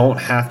 you don't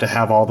have to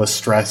have all the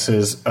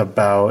stresses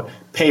about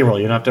payroll.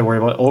 You don't have to worry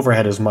about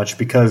overhead as much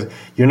because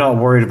you're not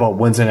worried about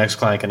when's the next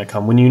client going to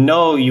come. When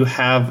you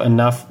have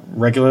enough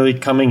regularly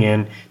coming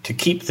in to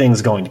keep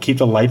things going, to keep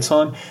the lights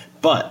on.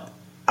 But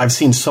I've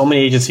seen so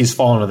many agencies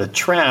fall into the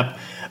trap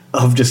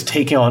of just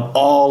taking on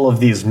all of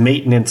these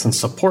maintenance and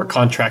support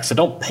contracts that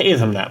don't pay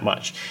them that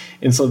much.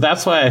 And so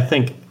that's why I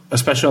think,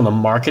 especially on the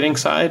marketing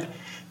side,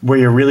 where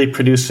you're really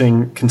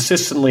producing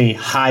consistently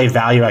high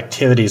value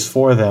activities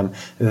for them,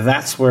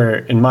 that's where,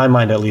 in my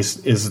mind at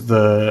least, is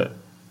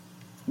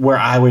where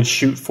I would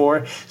shoot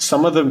for.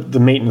 Some of the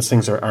maintenance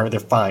things they're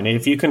fine.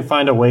 If you can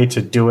find a way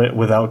to do it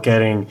without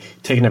getting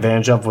taken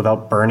advantage of,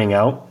 without burning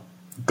out,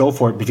 go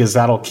for it, because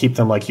that'll keep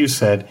them, like you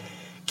said,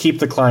 keep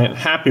the client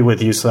happy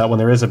with you so that when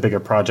there is a bigger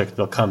project,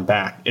 they'll come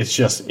back.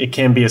 It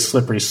can be a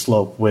slippery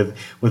slope with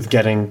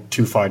getting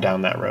too far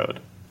down that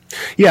road.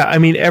 Yeah,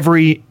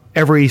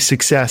 every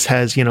success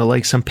has,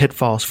 some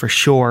pitfalls for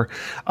sure.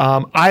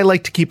 I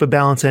like to keep a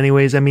balance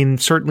anyways.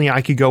 Certainly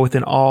I could go with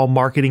an all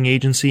marketing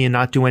agency and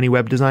not do any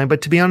web design,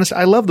 but to be honest,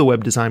 I love the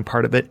web design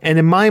part of it. And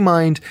in my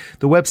mind,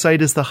 the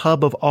website is the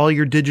hub of all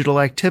your digital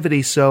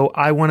activity. So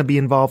I want to be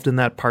involved in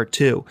that part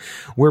too.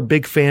 We're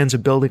big fans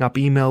of building up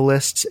email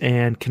lists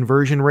and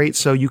conversion rates.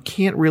 So you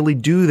can't really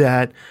do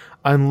that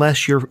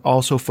unless you're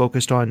also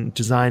focused on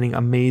designing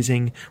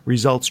amazing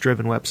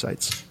results-driven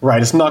websites. Right.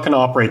 It's not going to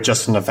operate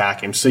just in a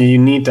vacuum. So you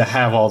need to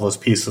have all those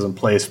pieces in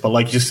place. But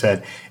like you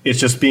said, it's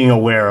just being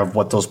aware of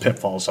what those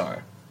pitfalls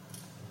are.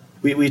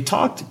 We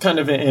talked kind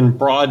of in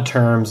broad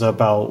terms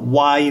about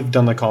why you've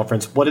done the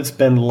conference, what it's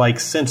been like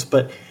since,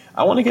 but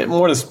I want to get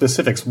more to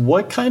specifics.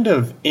 What kind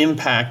of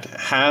impact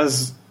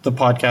has the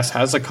podcast,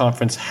 has the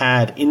conference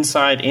had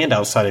inside and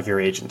outside of your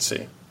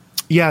agency?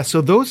 Yeah,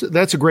 so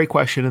that's a great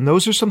question. And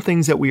those are some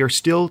things that we are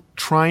still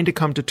trying to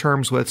come to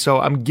terms with. So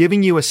I'm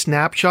giving you a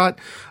snapshot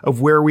of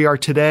where we are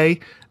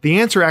today. The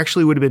answer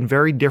actually would have been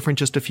very different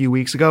just a few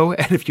weeks ago.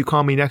 And if you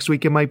call me next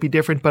week, it might be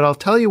different. But I'll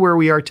tell you where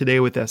we are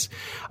today with this.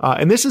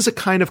 And this is a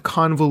kind of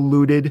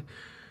convoluted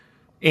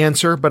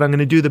answer, but I'm going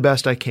to do the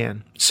best I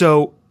can.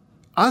 So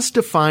us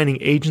defining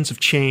agents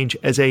of change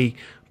as a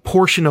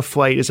portion of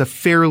Flight is a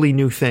fairly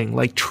new thing,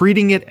 like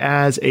treating it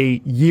as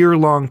a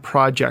year-long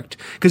project,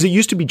 because it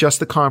used to be just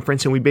the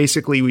conference and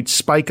we'd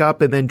spike up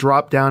and then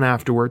drop down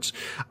afterwards.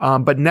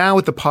 But now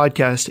with the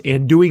podcast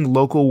and doing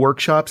local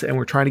workshops, and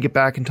we're trying to get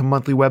back into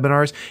monthly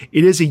webinars,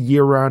 it is a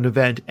year-round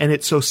event. And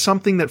it's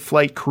something that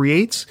Flight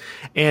creates.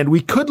 And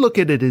we could look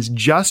at it as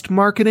just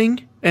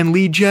marketing, and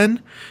lead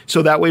gen.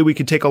 So that way we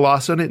could take a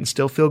loss on it and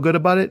still feel good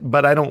about it.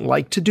 But I don't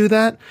like to do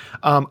that.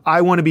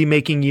 I want to be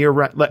making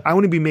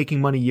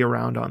money year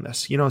round on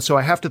this, so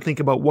I have to think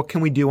about what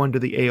can we do under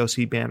the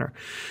AOC banner.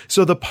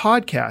 So the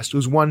podcast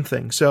was one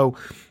thing. So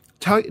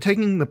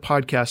taking the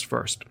podcast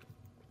first.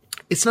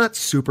 It's not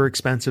super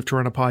expensive to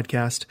run a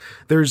podcast.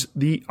 There's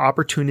the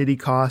opportunity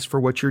cost for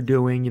what you're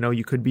doing.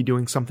 You could be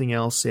doing something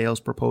else, sales,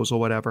 proposal,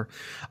 whatever.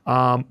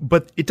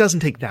 But it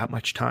doesn't take that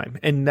much time.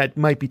 And that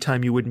might be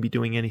time you wouldn't be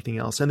doing anything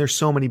else. And there's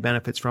so many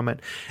benefits from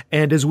it.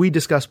 And as we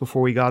discussed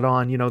before we got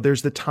on,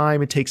 there's the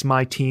time it takes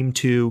my team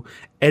to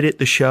edit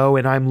the show,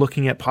 and I'm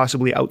looking at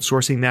possibly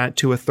outsourcing that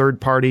to a third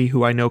party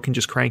who I know can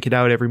just crank it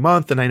out every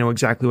month, and I know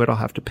exactly what I'll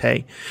have to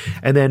pay.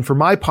 And then for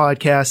my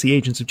podcast, the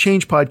Agents of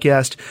Change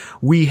podcast,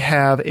 we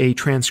have a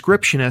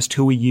transcriptionist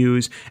who we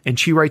use, and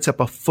she writes up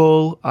a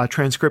full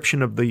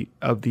transcription of the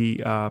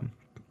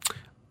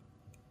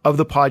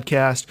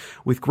podcast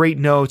with great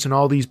notes and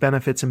all these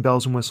benefits and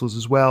bells and whistles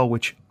as well,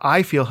 which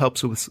I feel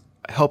helps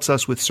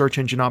us with search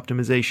engine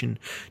optimization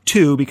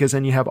too, because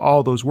then you have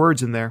all those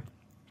words in there.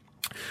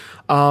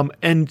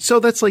 And so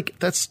that's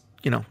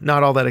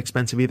not all that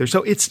expensive either.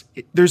 So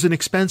there's an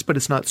expense, but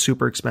it's not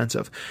super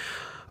expensive.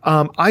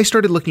 I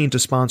started looking into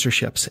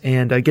sponsorships,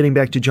 and getting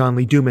back to John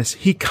Lee Dumas,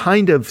 he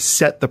kind of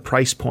set the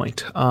price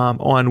point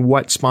on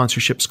what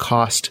sponsorships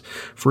cost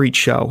for each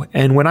show.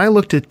 And when I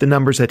looked at the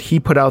numbers that he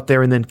put out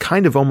there and then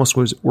kind of almost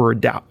were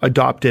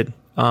adopted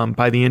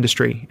by the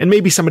industry, and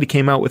maybe somebody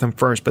came out with them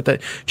first, but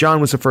that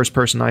John was the first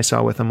person I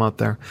saw with them out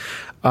there.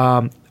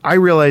 I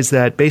realized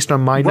that based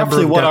on my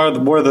roughly number,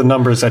 what were the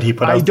numbers that he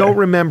put out there? I don't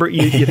remember.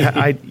 You'd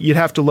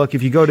have to look.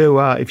 If you go to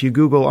if you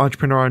Google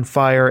Entrepreneur on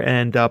Fire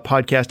and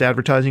podcast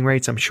advertising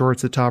rates, I'm sure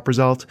it's the top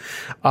result.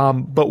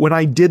 But when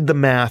I did the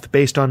math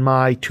based on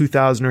my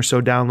 2,000 or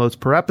so downloads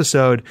per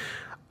episode,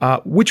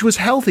 which was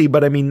healthy,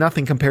 but I mean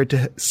nothing compared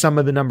to some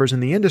of the numbers in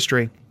the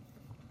industry,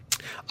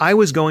 I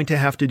was going to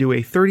have to do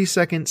a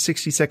 30-second,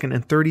 60-second,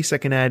 and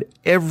 30-second ad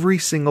every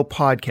single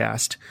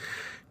podcast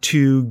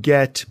to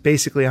get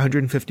basically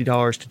 $150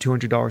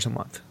 to $200 a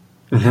month.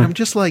 Mm-hmm. And I'm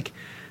just like,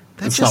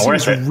 that it's just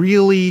seems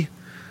really,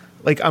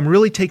 like I'm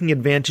really taking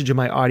advantage of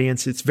my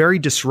audience. It's very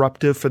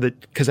disruptive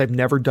because I've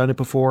never done it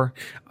before.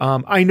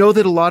 I know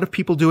that a lot of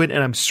people do it,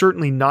 and I'm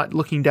certainly not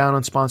looking down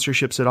on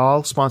sponsorships at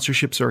all.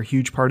 Sponsorships are a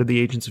huge part of the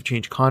Agents of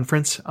Change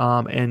conference,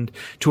 and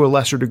to a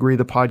lesser degree,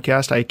 the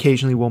podcast. I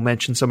occasionally will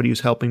mention somebody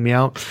who's helping me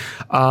out.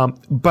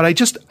 But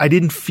I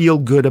didn't feel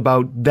good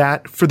about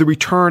that for the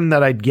return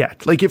that I'd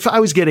get. Like if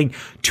I was getting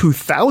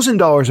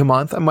 $2,000 a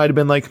month, I might have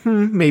been like,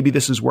 maybe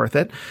this is worth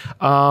it.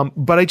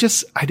 But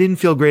I didn't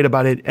feel great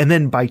about it. And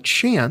then by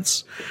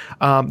chance,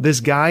 this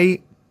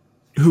guy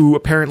who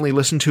apparently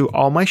listened to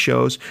all my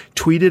shows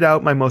tweeted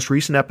out my most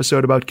recent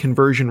episode about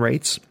conversion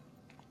rates,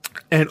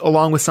 and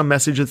along with some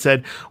message that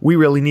said, we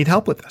really need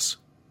help with this.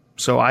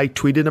 So I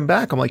tweeted him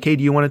back. I'm like, hey,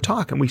 do you want to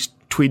talk? And we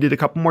tweeted a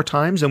couple more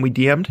times, and we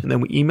DM'd, and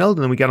then we emailed, and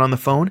then we got on the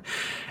phone,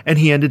 and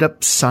he ended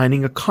up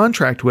signing a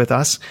contract with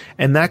us.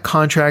 And that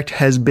contract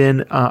has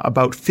been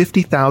about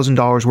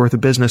 $50,000 worth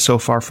of business so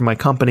far for my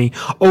company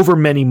over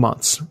many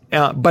months.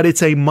 But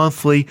it's a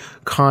monthly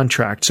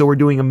contract. So we're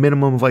doing a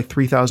minimum of like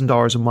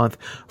 $3,000 a month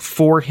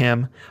for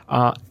him.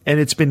 And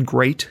it's been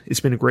great. It's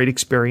been a great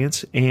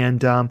experience.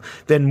 And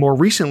then more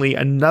recently,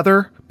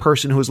 another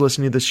person who was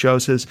listening to this show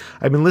says,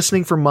 I've been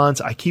listening for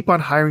months. I keep on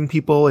hiring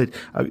people,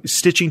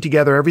 stitching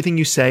together everything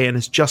you say, and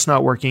it's just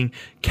not working.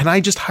 Can I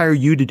just hire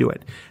you to do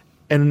it?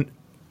 And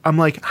I'm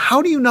like,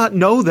 how do you not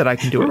know that I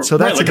can do it? So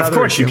that's of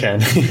course issue. You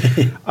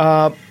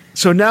can.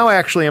 So now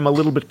actually I'm a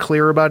little bit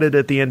clearer about it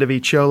at the end of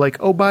each show. Like,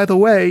 oh, by the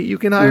way, you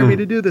can hire me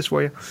to do this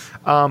for you.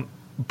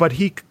 But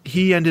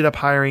he ended up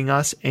hiring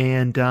us,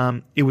 and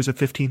it was a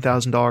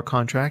 $15,000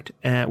 contract,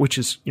 which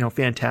is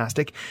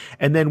fantastic.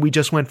 And then we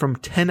just went from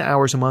 10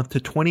 hours a month to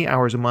 20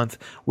 hours a month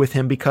with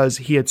him because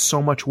he had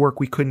so much work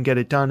we couldn't get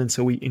it done, and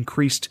so we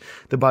increased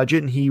the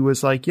budget. And he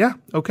was like, "Yeah,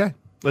 okay,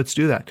 let's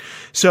do that."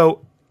 So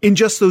in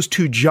just those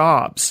two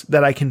jobs,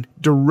 that I can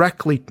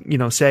directly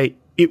say,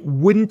 it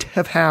wouldn't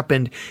have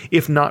happened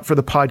if not for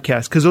the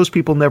podcast, because those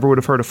people never would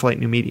have heard of Flight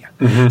New Media.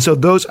 Mm-hmm. So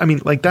those,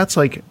 that's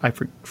like, I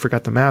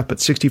forgot the math, but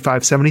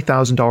 $65,000,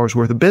 $70,000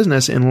 worth of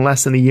business in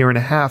less than a year and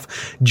a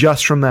half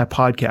just from that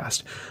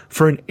podcast.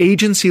 For an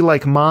agency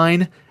like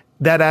mine,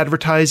 that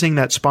advertising,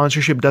 that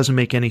sponsorship doesn't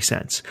make any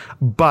sense.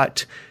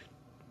 But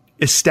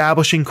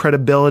establishing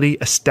credibility,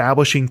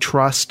 establishing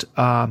trust,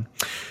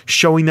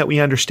 showing that we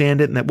understand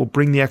it and that we'll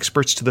bring the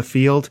experts to the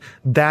field,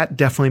 that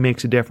definitely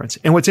makes a difference.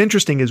 And what's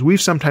interesting is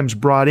we've sometimes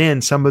brought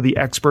in some of the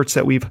experts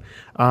that we've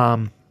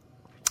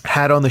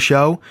had on the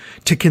show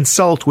to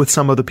consult with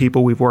some of the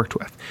people we've worked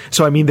with.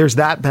 So, there's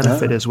that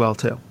benefit as well,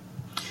 too.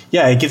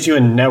 Yeah, it gives you a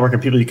network of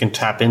people you can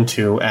tap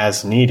into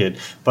as needed.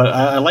 But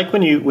I like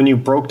when you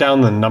broke down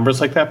the numbers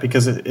like that,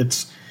 because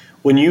it's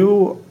when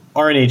you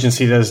are an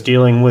agency that is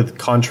dealing with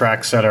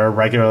contracts that are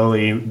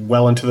regularly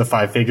well into the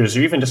 5 figures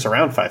or even just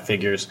around 5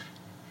 figures,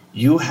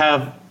 you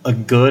have a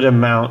good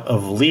amount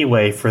of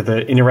leeway for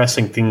the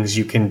interesting things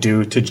you can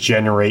do to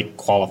generate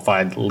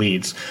qualified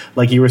leads.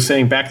 Like you were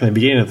saying back in the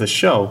beginning of the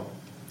show,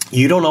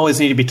 you don't always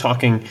need to be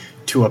talking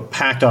to a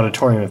packed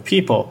auditorium of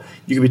people.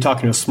 You could be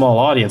talking to a small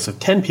audience of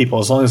 10 people,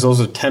 as long as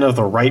those are 10 of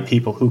the right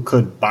people who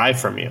could buy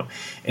from you.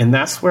 And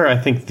that's where I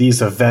think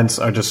these events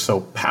are just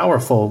so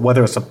powerful,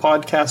 whether it's a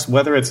podcast,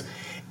 whether it's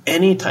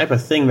any type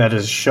of thing that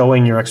is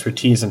showing your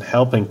expertise and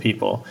helping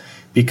people.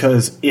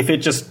 Because if it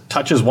just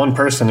touches one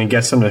person and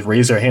gets them to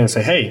raise their hand and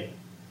say, hey,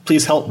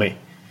 please help me,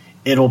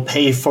 it'll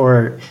pay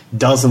for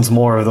dozens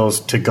more of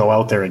those to go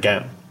out there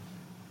again.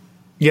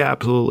 Yeah,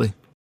 absolutely.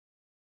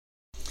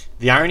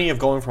 The irony of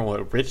going from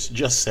what Rich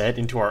just said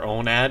into our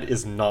own ad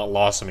is not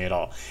lost on me at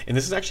all. And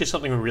this is actually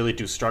something we really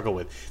do struggle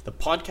with. The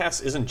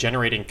podcast isn't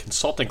generating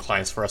consulting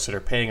clients for us that are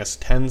paying us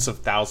tens of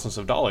thousands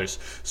of dollars.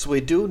 So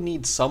we do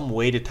need some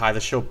way to tie the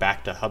show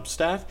back to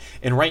Hubstaff.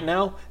 And right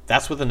now,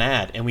 that's with an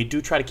ad. And we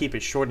do try to keep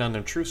it short and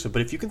unobtrusive.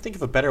 But if you can think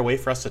of a better way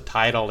for us to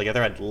tie it all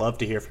together, I'd love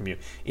to hear from you.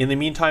 In the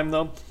meantime,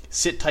 though,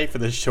 sit tight for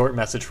this short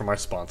message from our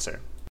sponsor.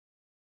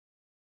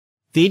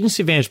 The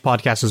Agency Advantage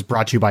podcast is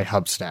brought to you by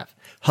Hubstaff.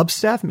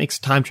 Hubstaff makes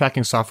time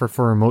tracking software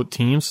for remote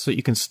teams so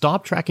you can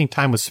stop tracking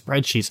time with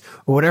spreadsheets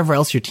or whatever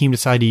else your team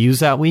decided to use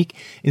that week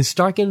and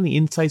start getting the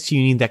insights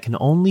you need that can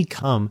only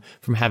come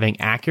from having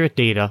accurate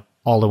data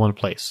all in one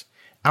place.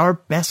 Our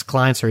best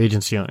clients are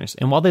agency owners,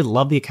 and while they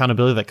love the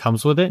accountability that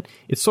comes with it,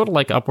 it's sort of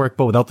like Upwork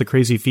but without the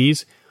crazy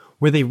fees.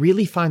 Where they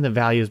really find the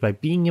value is by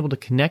being able to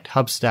connect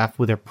Hubstaff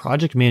with their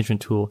project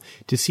management tool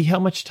to see how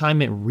much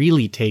time it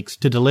really takes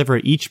to deliver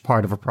each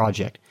part of a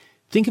project.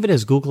 Think of it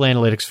as Google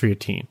Analytics for your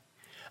team.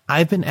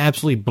 I've been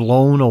absolutely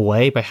blown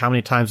away by how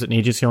many times an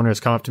agency owner has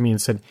come up to me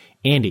and said,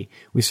 Andy,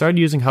 we started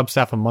using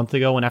Hubstaff a month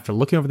ago, and after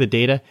looking over the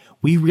data,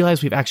 we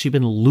realized we've actually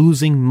been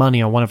losing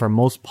money on one of our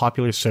most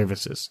popular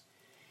services.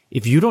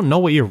 If you don't know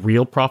what your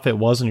real profit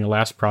was on your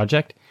last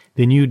project,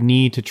 then you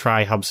need to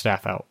try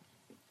Hubstaff out.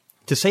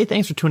 To say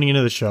thanks for tuning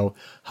into the show,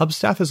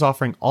 Hubstaff is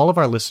offering all of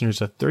our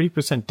listeners a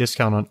 30%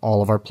 discount on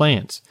all of our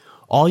plans.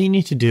 All you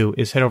need to do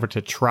is head over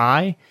to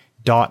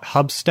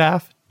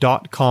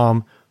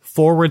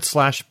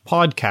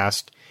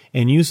try.hubstaff.com/podcast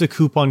and use the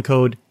coupon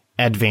code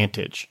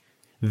ADVANTAGE.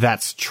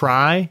 That's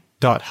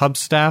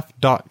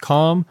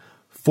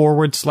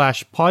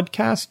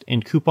try.hubstaff.com/podcast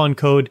and coupon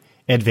code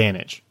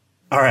ADVANTAGE.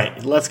 All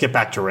right, let's get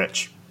back to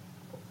Rich.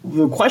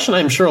 The question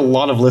I'm sure a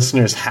lot of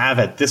listeners have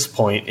at this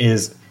point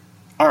is,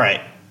 all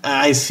right,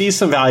 I see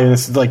some value in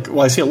this.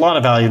 I see a lot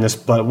of value in this,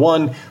 but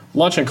one,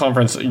 launching a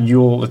conference,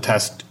 you'll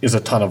attest, is a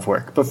ton of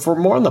work. But for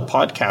more on the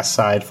podcast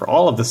side, for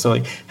all of this,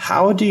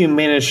 how do you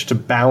manage to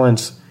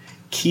balance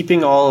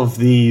keeping all of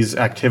these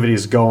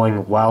activities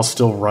going while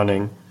still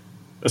running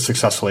a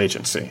successful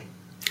agency?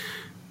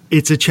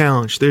 It's a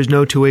challenge. There's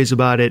no two ways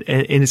about it.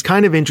 And it's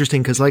kind of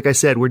interesting because, like I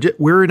said,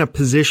 we're in a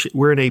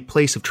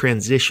place of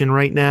transition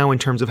right now in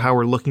terms of how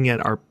we're looking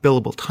at our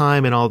billable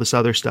time and all this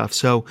other stuff.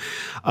 So,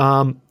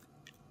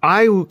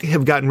 I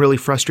have gotten really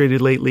frustrated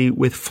lately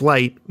with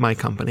Flight, my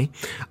company,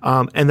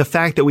 and the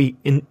fact that we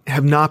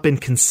have not been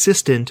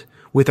consistent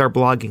with our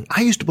blogging.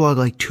 I used to blog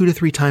like 2 to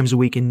 3 times a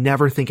week and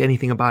never think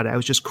anything about it. I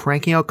was just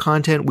cranking out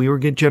content. We were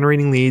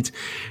generating leads.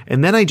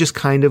 And then I just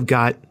kind of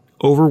got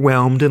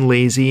overwhelmed and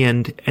lazy.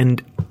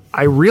 And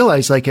I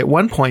realized at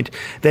one point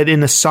that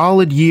in a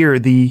solid year,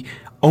 the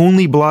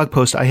only blog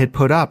post I had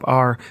put up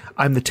are,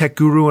 I'm the tech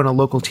guru on a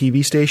local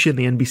TV station,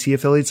 the NBC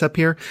affiliates up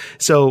here.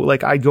 So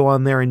I'd go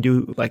on there and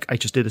do, I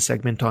just did a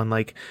segment on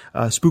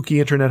spooky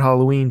internet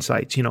Halloween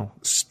sites,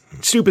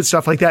 stupid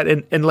stuff like that.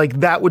 And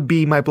that would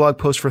be my blog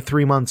post for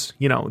 3 months.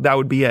 That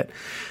would be it.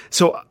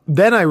 So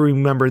then I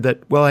remembered that,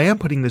 I am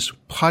putting this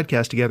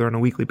podcast together on a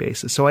weekly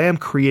basis. So I am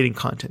creating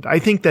content. I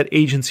think that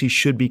agencies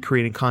should be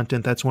creating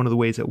content. That's one of the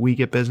ways that we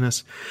get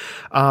business.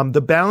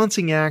 The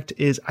balancing act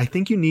is, I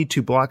think you need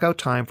to block out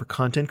time for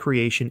content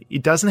creation.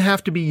 It doesn't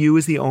have to be you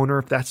as the owner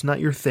if that's not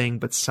your thing,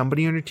 but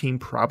somebody on your team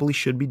probably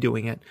should be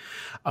doing it.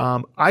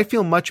 I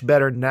feel much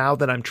better now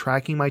that I'm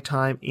tracking my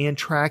time and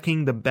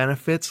tracking the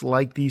benefits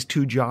like these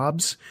 2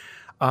 jobs.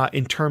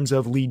 In terms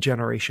of lead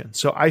generation.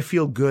 So I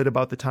feel good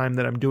about the time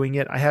that I'm doing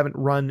it. I haven't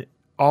run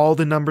all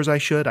the numbers I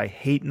should. I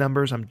hate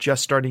numbers. I'm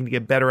just starting to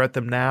get better at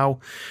them now.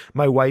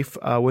 My wife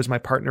was my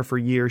partner for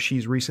years.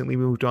 She's recently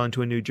moved on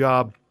to a new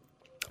job,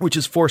 which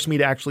has forced me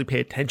to actually pay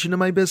attention to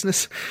my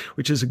business,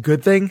 which is a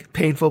good thing,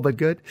 painful but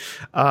good.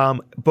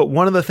 But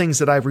one of the things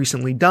that I've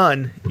recently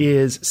done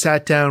is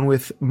sat down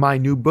with my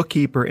new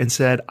bookkeeper and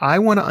said, I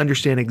want to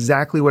understand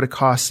exactly what it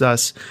costs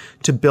us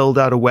to build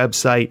out a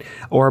website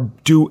or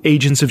do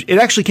it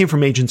actually came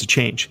from Agents of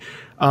Change.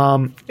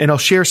 And I'll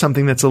share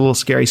something that's a little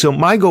scary. So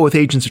my goal with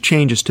Agents of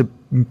Change is to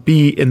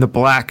be in the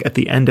black at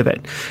the end of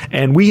it.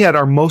 And we had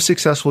our most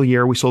successful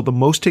year. We sold the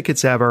most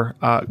tickets ever.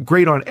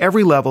 Great on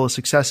every level of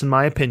success, in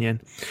my opinion.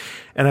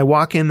 And I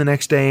walk in the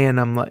next day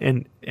and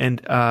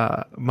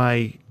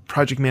my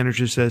project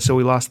manager says, so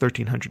we lost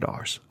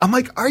 $1,300. I'm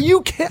like, are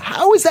you kidding?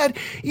 How is that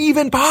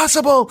even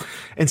possible?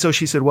 And so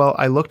she said, well,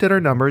 I looked at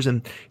our numbers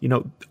and,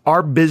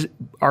 our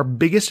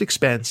biggest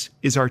expense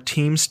is our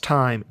team's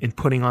time in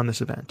putting on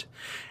this event.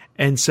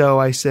 And so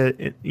I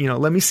said,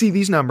 let me see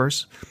these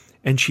numbers.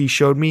 And she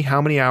showed me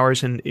how many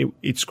hours, and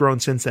it's grown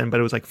since then, but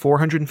it was like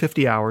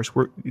 450 hours.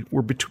 We're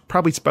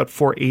probably about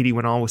 480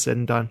 when all was said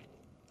and done.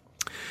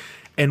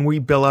 And we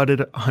bill out at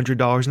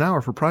 $100 an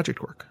hour for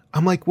project work.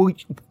 I'm like, well,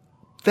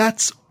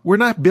 we're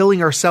not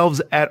billing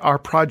ourselves at our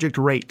project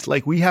rate.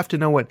 Like, we have to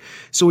know what.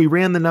 So we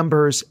ran the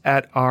numbers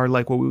at our,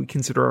 like, what we would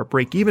consider our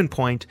break even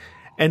point.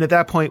 And at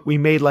that point, we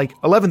made like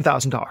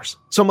 $11,000.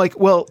 So I'm like,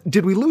 well,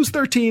 did we lose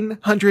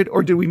 1,300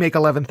 or did we make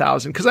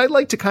 11,000? Because I'd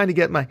like to kind of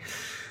get my.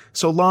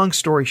 So long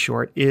story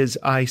short is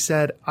I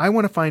said, I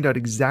want to find out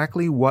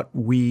exactly what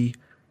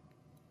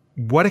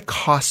it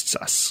costs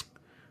us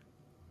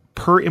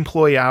per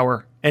employee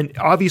hour. And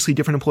obviously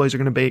different employees are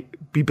going to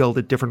be billed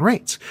at different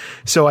rates.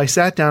 So I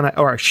sat down,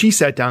 or she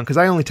sat down, because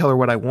I only tell her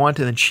what I want,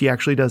 and then she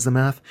actually does the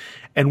math.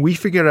 And we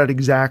figured out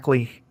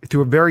exactly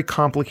through a very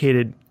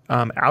complicated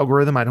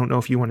algorithm. I don't know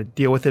if you want to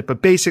deal with it,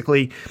 but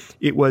basically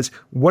it was,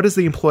 what does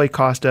the employee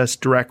cost us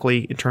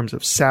directly in terms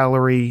of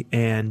salary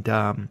and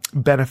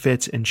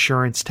benefits,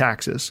 insurance,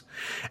 taxes,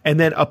 and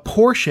then a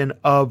portion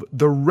of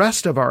the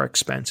rest of our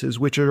expenses,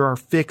 which are our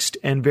fixed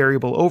and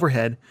variable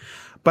overhead.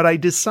 But I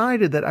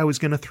decided that I was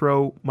going to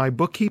throw my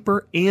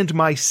bookkeeper and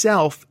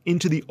myself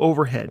into the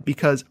overhead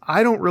because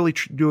I don't really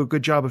do a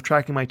good job of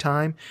tracking my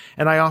time.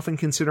 And I often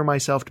consider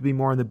myself to be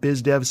more on the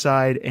biz dev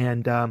side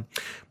and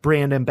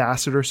brand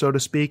ambassador, so to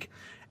speak.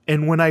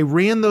 And when I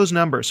ran those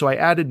numbers, so I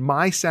added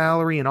my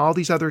salary and all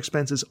these other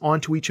expenses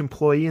onto each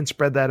employee and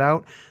spread that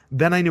out,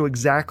 then I knew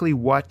exactly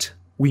what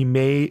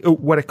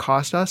it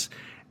cost us.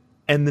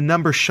 And the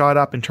number shot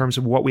up in terms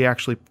of what we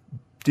actually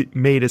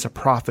made as a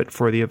profit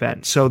for the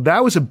event. So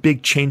that was a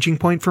big changing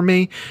point for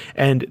me.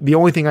 And the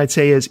only thing I'd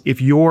say is if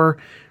your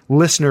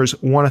listeners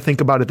want to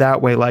think about it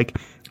that way, like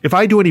if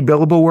I do any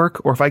billable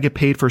work or if I get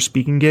paid for a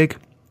speaking gig,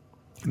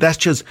 that's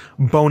just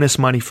bonus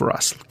money for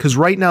us. Because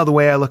right now, the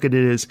way I look at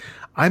it is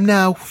I'm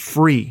now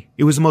free.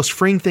 It was the most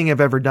freeing thing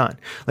I've ever done.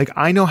 Like,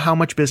 I know how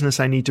much business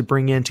I need to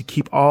bring in to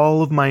keep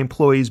all of my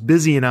employees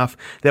busy enough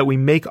that we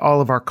make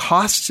all of our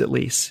costs at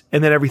least,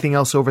 and then everything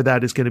else over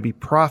that is going to be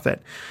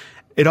profit.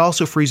 It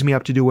also frees me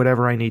up to do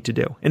whatever I need to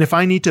do. And if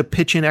I need to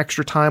pitch in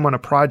extra time on a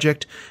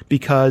project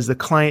because the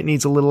client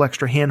needs a little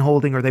extra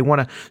hand-holding or they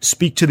want to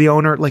speak to the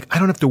owner, like, I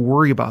don't have to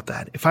worry about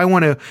that. If I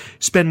want to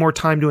spend more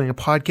time doing a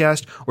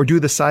podcast or do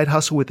the side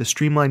hustle with the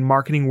streamlined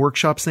marketing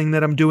workshops thing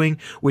that I'm doing,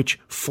 which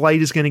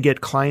Flight is going to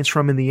get clients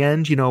from in the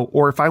end,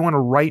 or if I want to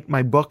write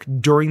my book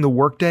during the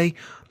workday,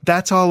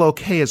 that's all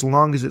okay as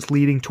long as it's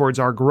leading towards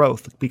our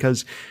growth,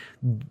 because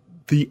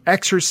the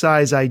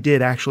exercise I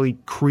did actually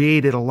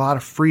created a lot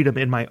of freedom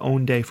in my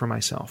own day for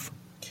myself.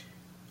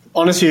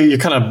 Honestly, you're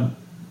kind of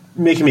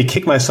making me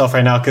kick myself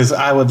right now because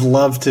I would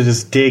love to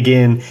just dig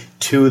in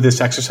to this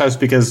exercise,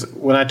 because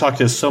when I talk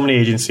to so many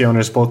agency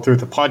owners, both through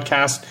the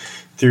podcast,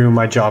 through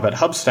my job at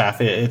Hubstaff,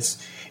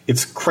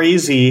 it's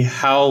crazy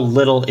how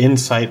little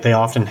insight they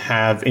often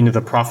have into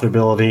the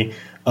profitability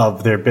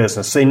of their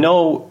business. They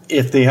know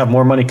if they have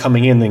more money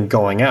coming in than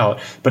going out,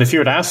 but if you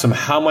were to ask them,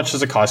 how much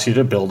does it cost you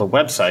to build a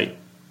website?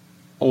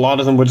 A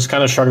lot of them would just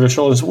kind of shrug their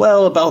shoulders,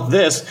 well, about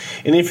this.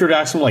 And if you were to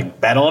ask them, like,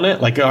 bet on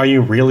it, like, are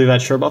you really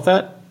that sure about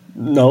that?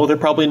 No, they're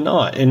probably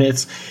not. And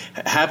it's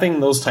having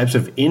those types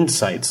of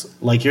insights,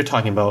 like you're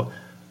talking about,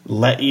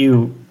 let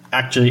you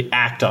actually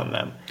act on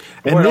them.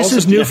 And this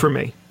is new for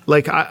me.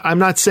 Like, I'm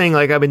not saying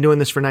like I've been doing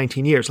this for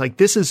 19 years. Like,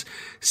 this is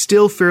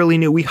still fairly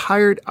new.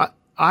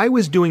 I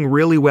was doing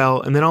really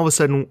well, and then all of a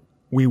sudden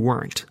we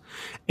weren't.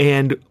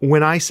 And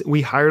when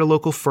we hired a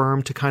local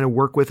firm to kind of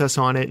work with us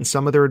on it, and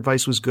some of their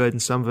advice was good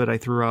and some of it I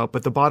threw out.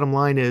 But the bottom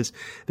line is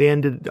they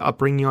ended up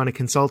bringing on a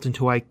consultant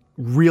who I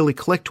really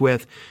clicked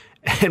with.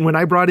 And when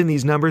I brought in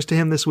these numbers to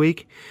him this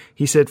week,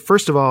 he said,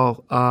 first of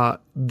all,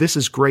 this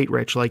is great,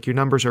 Rich. Like, your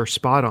numbers are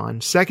spot on.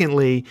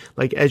 Secondly,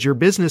 like, as your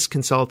business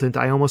consultant,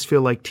 I almost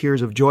feel like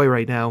tears of joy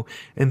right now.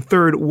 And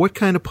third, what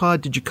kind of pod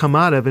did you come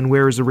out of, and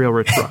where is the real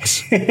Rich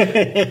Brooks?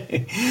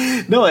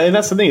 No, and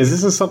that's the thing, is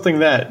this is something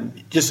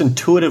that just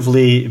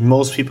intuitively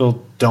most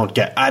people don't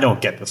get. I don't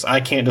get this.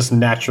 I can't just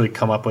naturally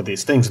come up with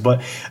these things.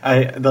 But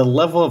the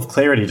level of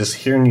clarity, just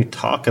hearing you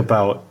talk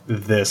about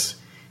this,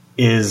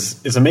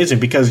 is amazing,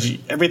 because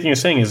everything you're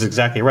saying is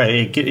exactly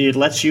right. It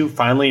lets you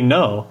finally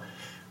know,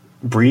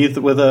 breathe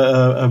with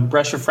a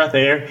breath of fresh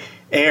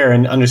air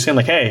and understand,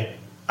 like, hey,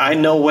 I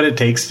know what it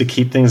takes to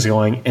keep things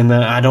going, and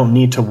then I don't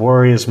need to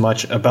worry as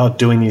much about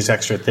doing these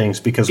extra things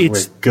because we're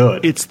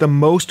good. It's the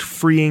most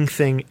freeing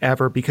thing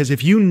ever, because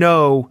if you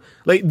know,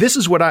 like, this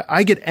is what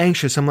I get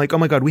anxious. I'm like, oh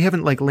my God, we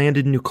haven't like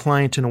landed a new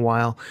client in a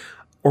while,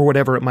 or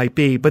whatever it might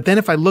be. But then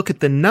if I look at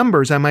the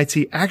numbers, I might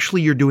see,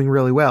 actually, you're doing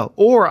really well.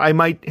 Or I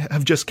might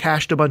have just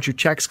cashed a bunch of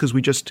checks because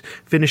we just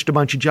finished a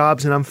bunch of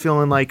jobs and I'm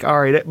feeling like, all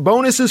right,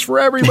 bonuses for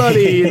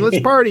everybody and let's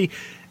party.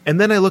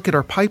 And then I look at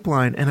our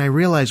pipeline and I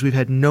realize we've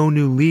had no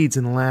new leads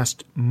in the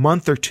last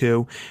month or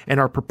two, and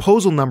our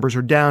proposal numbers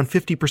are down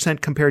 50%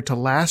 compared to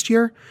last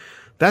year.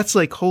 That's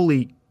like,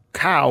 holy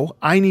cow,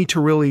 I need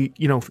to really,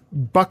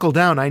 buckle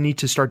down. I need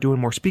to start doing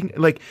more speaking.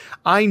 Like,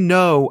 I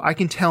know I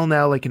can tell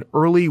now, like, an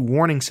early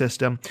warning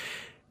system.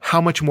 how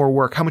much more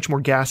work, how much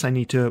more gas I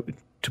need to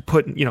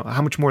put,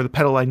 how much more of the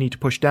pedal I need to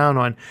push down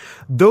on.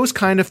 Those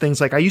kind of things,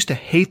 like I used to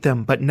hate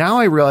them, but now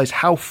I realize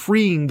how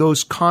freeing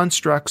those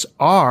constructs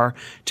are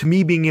to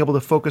me being able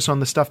to focus on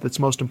the stuff that's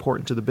most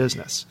important to the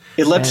business.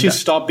 It lets you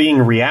stop being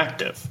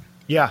reactive.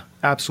 Yeah,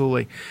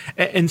 absolutely.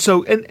 And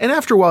so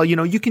after a while,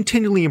 you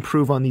continually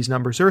improve on these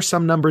numbers. There are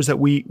some numbers that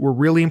were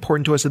really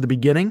important to us at the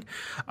beginning.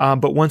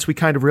 But once we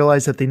kind of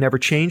realized that they never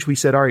changed, we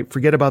said, all right,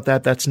 forget about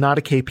that. That's not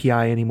a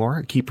KPI anymore,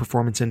 a key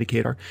performance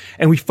indicator.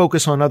 And we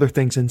focus on other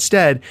things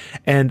instead.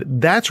 And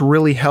that's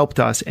really helped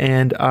us.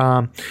 And,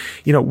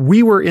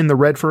 we were in the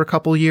red for a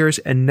couple of years,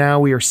 and now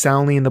we are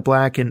soundly in the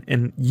black,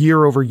 and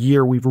year over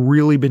year, we've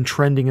really been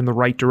trending in the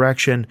right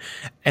direction.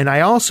 And I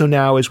also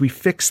now, as we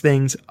fix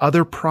things,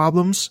 other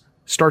problems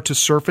start to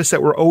surface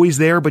that were always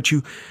there, but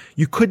you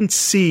couldn't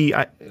see,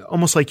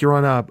 almost like you're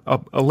on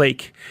a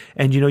lake,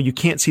 and you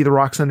can't see the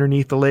rocks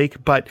underneath the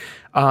lake, but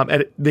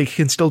they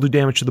can still do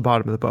damage to the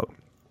bottom of the boat.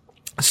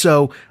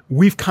 So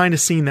we've kind of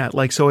seen that.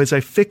 So as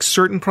I fix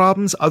certain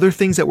problems, other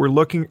things that were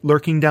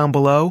lurking down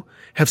below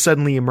have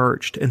suddenly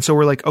emerged. And so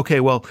we're like,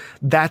 okay, well,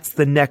 that's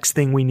the next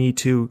thing we need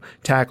to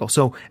tackle.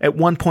 So at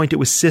one point it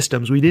was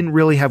systems. We didn't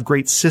really have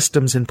great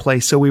systems in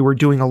place. So we were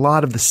doing a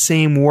lot of the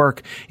same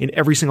work in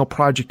every single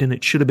project, and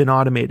it should have been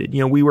automated.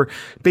 We were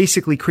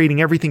basically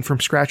creating everything from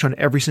scratch on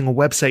every single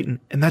website,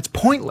 and that's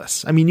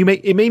pointless. I mean,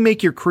 it may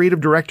make your creative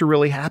director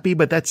really happy,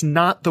 but that's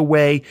not the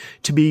way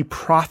to be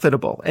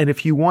profitable. And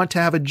if you want to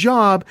have a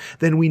job,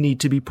 then we need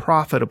to be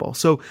profitable.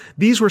 So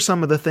these were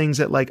some of the things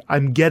that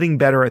I'm getting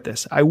better at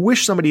this. I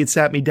wish somebody had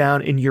sat me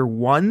down in year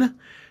 1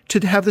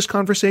 to have this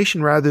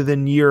conversation rather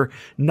than year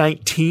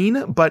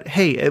 19. But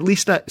hey, at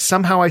least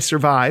somehow I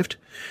survived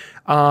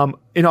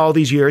in all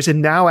these years.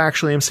 And now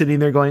actually I'm sitting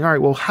there going, all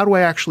right, well, how do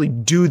I actually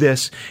do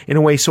this in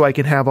a way so I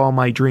can have all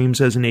my dreams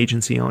as an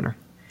agency owner?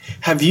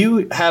 Have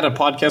you had a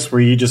podcast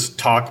where you just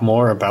talk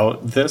more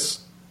about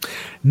this?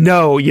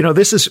 No,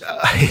 this is,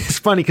 it's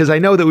funny because I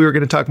know that we were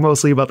going to talk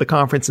mostly about the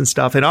conference and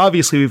stuff. And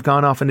obviously we've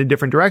gone off in a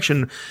different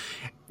direction,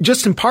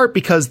 just in part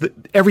because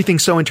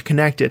everything's so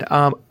interconnected.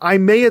 I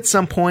may at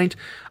some point,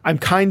 I'm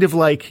kind of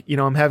like,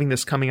 I'm having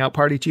this coming out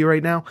party to you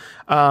right now.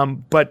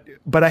 But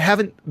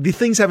the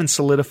things haven't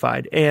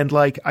solidified. And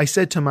I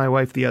said to my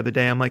wife the other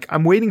day,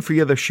 I'm waiting for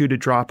the other shoe to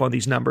drop on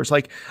these numbers.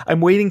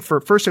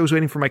 First I was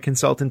waiting for my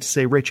consultant to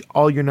say, Rich,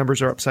 all your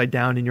numbers are upside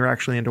down and you're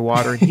actually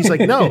underwater. And he's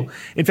like, no,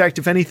 in fact,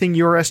 if anything,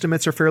 your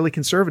estimates are fairly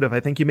conservative. I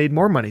think you made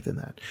more money than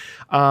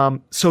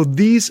that. So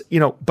these,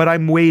 but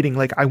I'm waiting.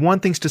 I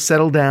want things to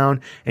settle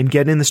down and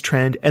get in this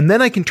trend. And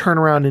then I can turn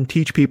around and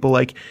teach people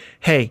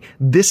hey,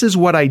 this is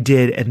what I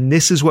did and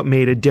this is what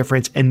made a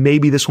difference, and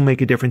maybe this will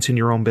make a difference in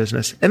your own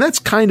business. And that's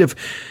kind of,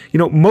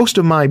 most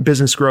of my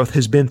business growth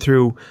has been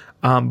through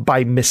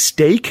by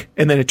mistake,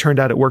 and then it turned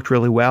out it worked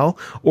really well,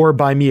 or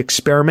by me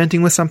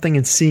experimenting with something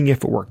and seeing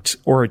if it worked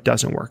or it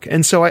doesn't work.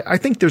 And so I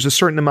think there's a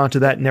certain amount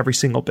of that in every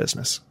single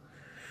business.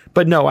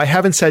 But no, I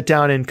haven't sat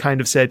down and kind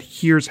of said,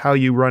 here's how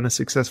you run a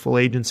successful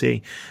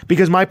agency,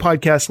 because my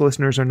podcast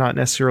listeners are not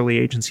necessarily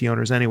agency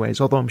owners anyways,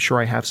 although I'm sure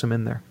I have some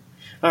in there.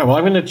 All right, well,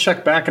 I'm going to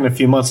check back in a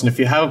few months, and if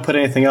you haven't put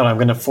anything out, I'm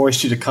going to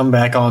force you to come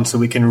back on so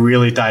we can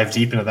really dive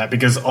deep into that,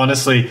 because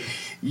honestly,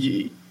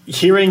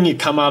 hearing it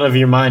come out of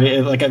your mind,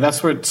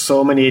 that's where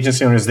so many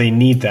agency owners, they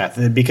need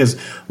that, because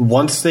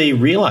once they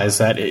realize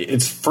that,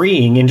 it's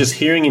freeing, and just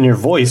hearing in your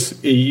voice,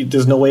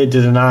 there's no way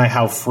to deny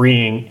how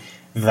freeing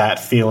that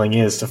feeling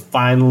is, to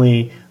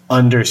finally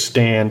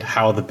understand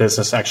how the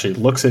business actually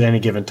looks at any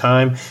given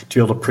time, to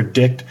be able to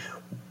predict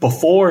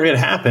before it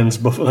happens,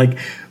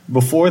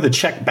 before the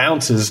check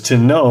bounces, to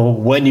know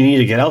when you need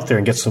to get out there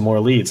and get some more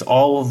leads.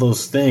 All of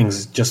those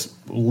things just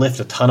lift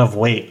a ton of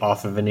weight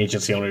off of an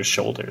agency owner's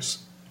shoulders.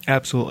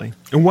 Absolutely.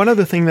 And one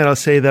other thing that I'll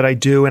say that I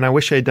do, and I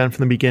wish I had done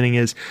from the beginning,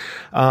 is,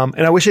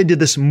 and I wish I did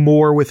this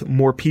more with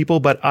more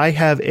people, but I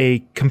have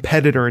a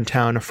competitor in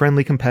town, a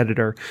friendly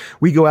competitor.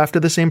 We go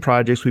after the same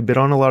projects. We bid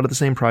on a lot of the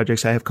same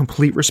projects. I have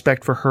complete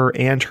respect for her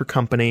and her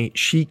company.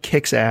 She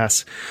kicks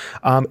ass.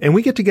 And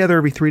we get together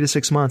every 3 to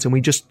 6 months, and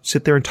we just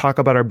sit there and talk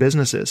about our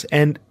businesses.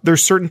 And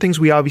there's certain things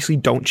we obviously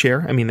don't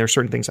share. I mean, there's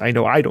certain things I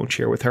know I don't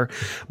share with her,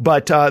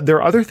 but there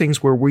are other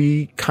things where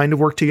we kind of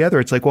work together.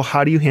 It's like, well,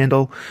 how do you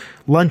handle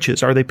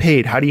lunches? Are they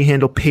paid? How do you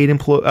handle paid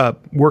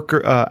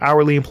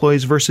hourly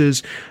employees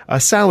versus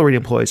salaried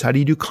employees? How do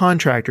you do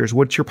contractors?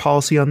 What's your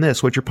policy on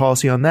this? What's your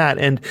policy on that?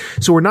 And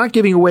so we're not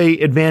giving away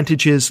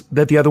advantages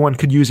that the other one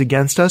could use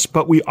against us,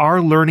 but we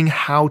are learning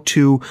how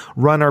to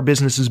run our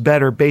businesses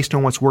better based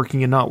on what's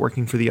working and not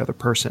working for the other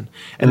person.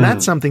 And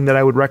that's something that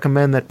I would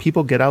recommend that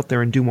people get out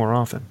there and do more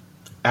often.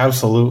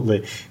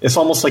 Absolutely. It's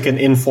almost like an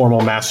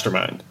informal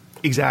mastermind.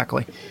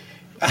 Exactly.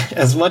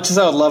 As much as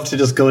I would love to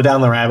just go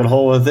down the rabbit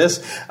hole with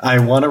this, I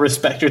want to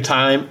respect your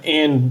time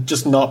and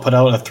just not put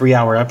out a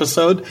 3-hour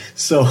episode.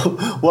 So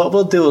what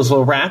we'll do is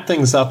we'll wrap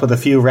things up with a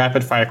few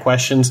rapid fire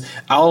questions.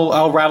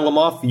 I'll rattle them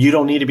off. You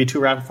don't need to be too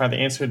rapid fire to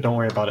answer. Don't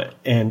worry about it.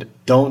 And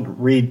don't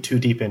read too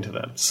deep into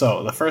them.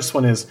 So the first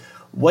one is,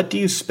 what do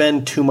you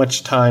spend too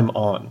much time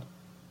on?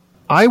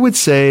 I would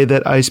say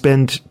that I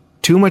spend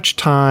too much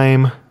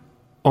time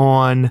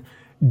on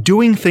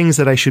doing things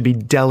that I should be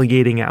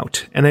delegating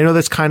out. And I know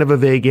that's kind of a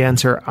vague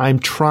answer. I'm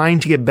trying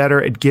to get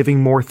better at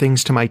giving more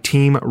things to my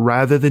team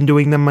rather than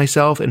doing them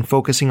myself and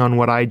focusing on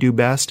what I do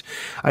best.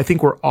 I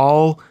think we're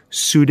all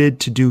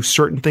suited to do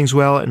certain things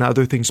well and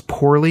other things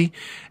poorly.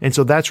 And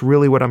so that's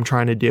really what I'm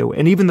trying to do.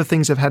 And even the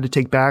things I've had to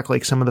take back,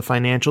 like some of the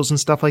financials and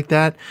stuff like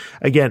that,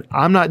 again,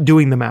 I'm not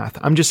doing the math.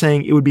 I'm just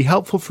saying it would be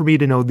helpful for me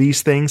to know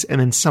these things,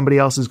 and then somebody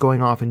else is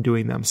going off and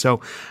doing them.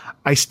 So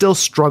I still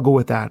struggle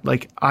with that.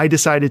 Like, I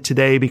decided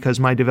today, because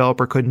my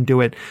developer couldn't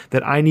do it,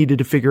 that I needed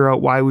to figure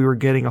out why we were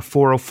getting a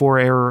 404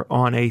 error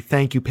on a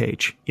thank you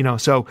page.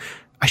 So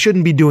I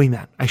shouldn't be doing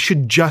that. I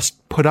should just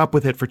put up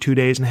with it for 2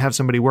 days and have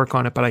somebody work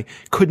on it. But I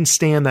couldn't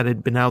stand that it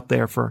had been out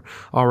there for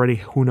already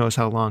who knows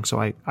how long.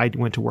 So I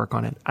went to work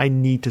on it. I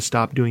need to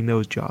stop doing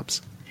those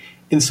jobs.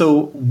 And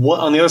so what,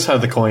 on the other side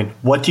of the coin,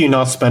 what do you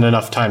not spend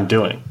enough time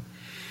doing?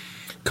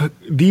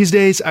 These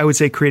days, I would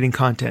say creating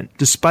content.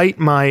 Despite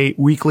my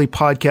weekly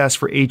podcast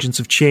for Agents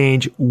of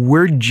Change,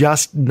 we're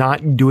just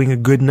not doing a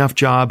good enough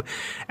job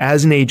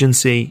as an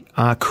agency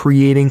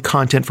creating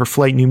content for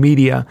Flight New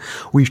Media.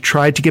 We've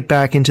tried to get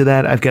back into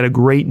that. I've got a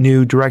great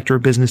new director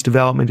of business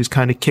development who's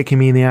kind of kicking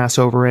me in the ass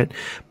over it.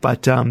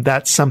 But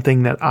that's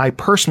something that I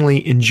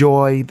personally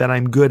enjoy, that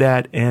I'm good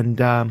at,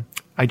 and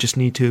I just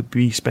need to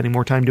be spending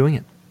more time doing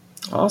it.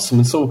 Awesome.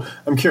 And so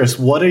I'm curious,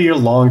 what are your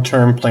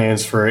long-term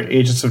plans for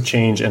Agents of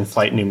Change and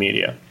Flight New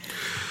Media?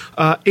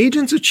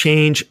 Agents of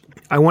Change,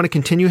 I want to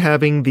continue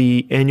having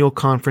the annual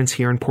conference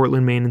here in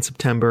Portland, Maine in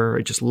September.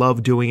 I just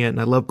love doing it, and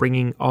I love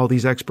bringing all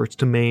these experts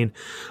to Maine.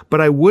 But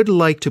I would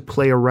like to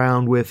play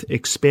around with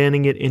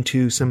expanding it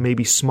into some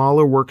maybe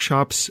smaller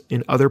workshops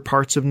in other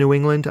parts of New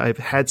England. I've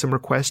had some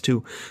requests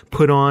to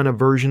put on a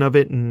version of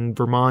it in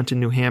Vermont and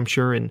New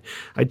Hampshire, and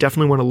I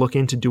definitely want to look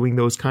into doing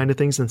those kind of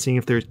things and seeing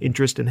if there's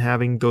interest in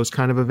having those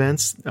kind of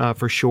events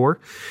for sure.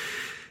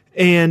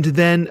 And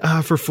then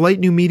for Flight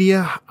New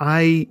Media,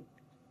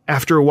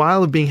 after a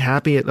while of being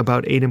happy at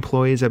about 8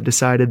 employees, I've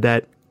decided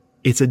that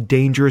it's a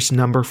dangerous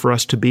number for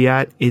us to be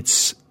at.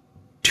 It's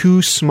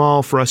too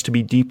small for us to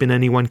be deep in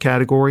any one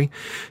category.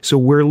 So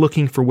we're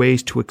looking for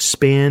ways to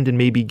expand and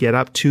maybe get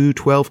up to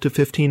 12 to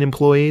 15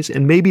 employees.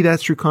 And maybe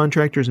that's through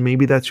contractors,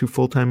 maybe that's through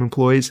full-time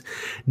employees.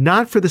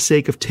 Not for the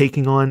sake of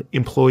taking on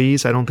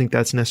employees. I don't think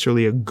that's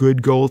necessarily a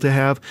good goal to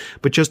have,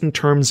 but just in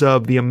terms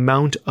of the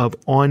amount of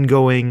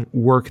ongoing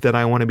work that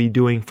I want to be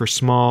doing for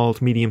small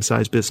to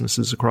medium-sized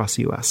businesses across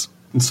the U.S.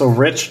 And so,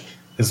 Rich,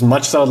 as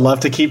much as I would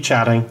love to keep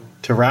chatting,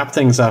 to wrap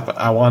things up,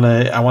 I want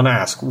to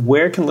ask,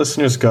 where can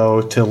listeners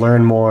go to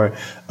learn more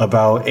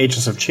about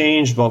Agents of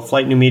Change, about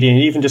Flight New Media,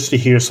 and even just to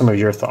hear some of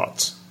your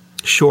thoughts?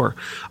 Sure.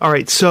 All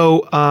right.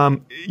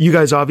 So, you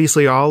guys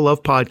obviously all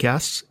love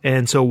podcasts.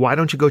 And so why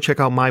don't you go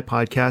check out my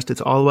podcast? It's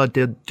all about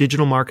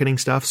digital marketing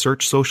stuff,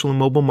 search social and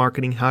mobile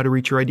marketing, how to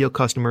reach your ideal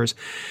customers.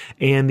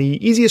 And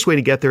the easiest way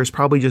to get there is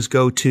probably just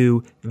go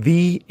to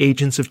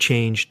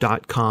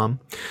theagentsofchange.com.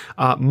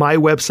 My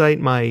website,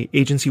 my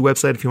agency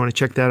website, if you want to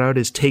check that out,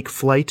 is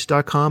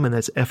takeflight.com, and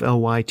that's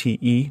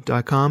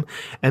FLYTE.com.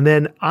 And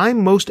then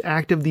I'm most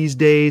active these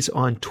days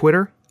on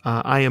Twitter.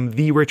 I am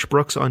The Rich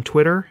Brooks on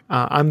Twitter.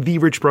 I'm The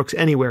Rich Brooks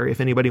anywhere if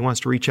anybody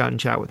wants to reach out and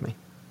chat with me.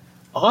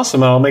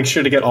 Awesome. I'll make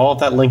sure to get all of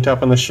that linked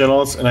up in the show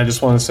notes. And I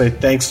just want to say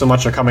thanks so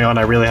much for coming on.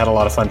 I really had a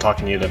lot of fun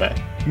talking to you today.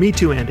 Me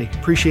too, Andy.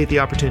 Appreciate the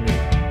opportunity.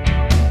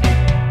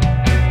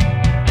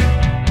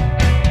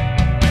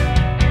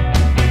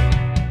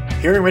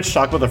 Hearing Rich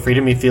talk about the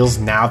freedom he feels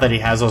now that he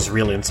has those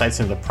real insights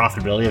into the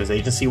profitability of his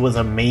agency was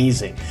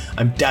amazing.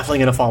 I'm definitely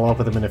going to follow up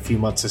with him in a few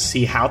months to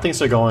see how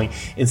things are going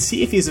and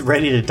see if he's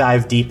ready to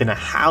dive deep into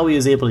how he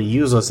was able to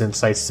use those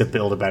insights to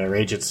build a better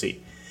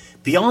agency.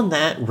 Beyond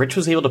that, Rich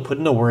was able to put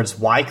into words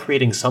why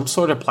creating some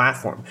sort of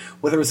platform,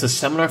 whether it's a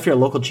seminar for your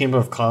local chamber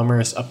of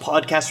commerce, a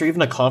podcast, or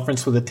even a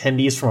conference with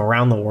attendees from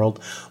around the world,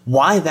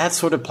 why that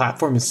sort of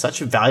platform is such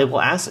a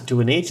valuable asset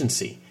to an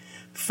agency.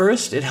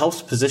 First, it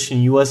helps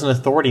position you as an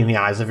authority in the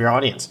eyes of your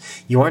audience.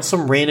 You aren't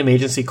some random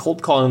agency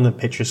cold calling them to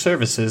pitch your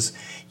services.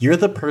 You're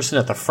the person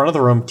at the front of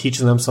the room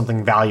teaching them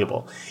something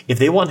valuable. If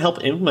they want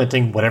help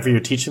implementing whatever you're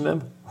teaching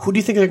them, who do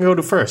you think they're going to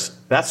go to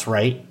first? That's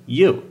right,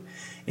 you.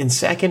 And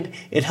second,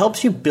 it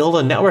helps you build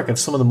a network of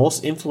some of the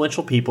most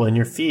influential people in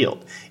your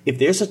field. If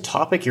there's a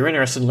topic you're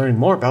interested in learning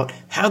more about,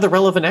 have the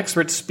relevant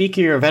experts speak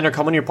at your event or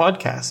come on your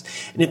podcast.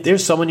 And if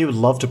there's someone you would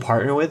love to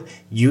partner with,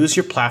 use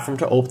your platform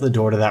to open the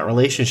door to that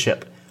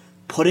relationship.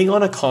 Putting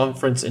on a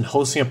conference and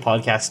hosting a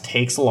podcast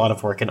takes a lot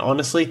of work and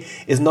honestly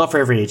is not for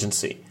every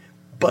agency.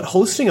 But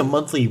hosting a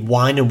monthly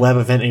wine and web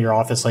event in your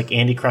office like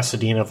Andy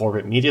Crestodina of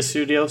Orbit Media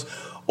Studios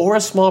or a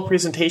small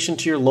presentation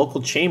to your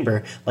local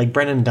chamber like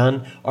Brennan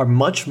Dunn are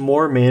much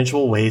more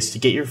manageable ways to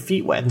get your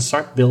feet wet and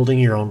start building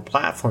your own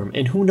platform.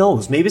 And who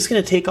knows, maybe it's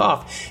going to take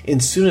off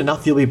and soon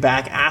enough you'll be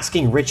back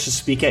asking Rich to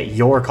speak at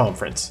your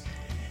conference.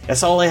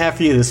 That's all I have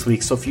for you this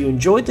week, so if you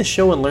enjoyed the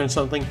show and learned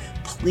something,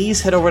 please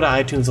head over to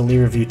iTunes and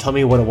leave a review. Tell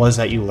me what it was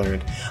that you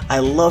learned. I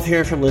love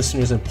hearing from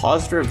listeners, and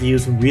positive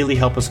reviews really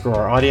help us grow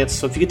our audience,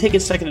 so if you could take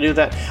a second to do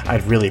that,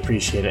 I'd really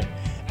appreciate it.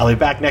 I'll be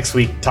back next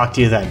week. Talk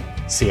to you then.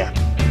 See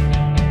ya.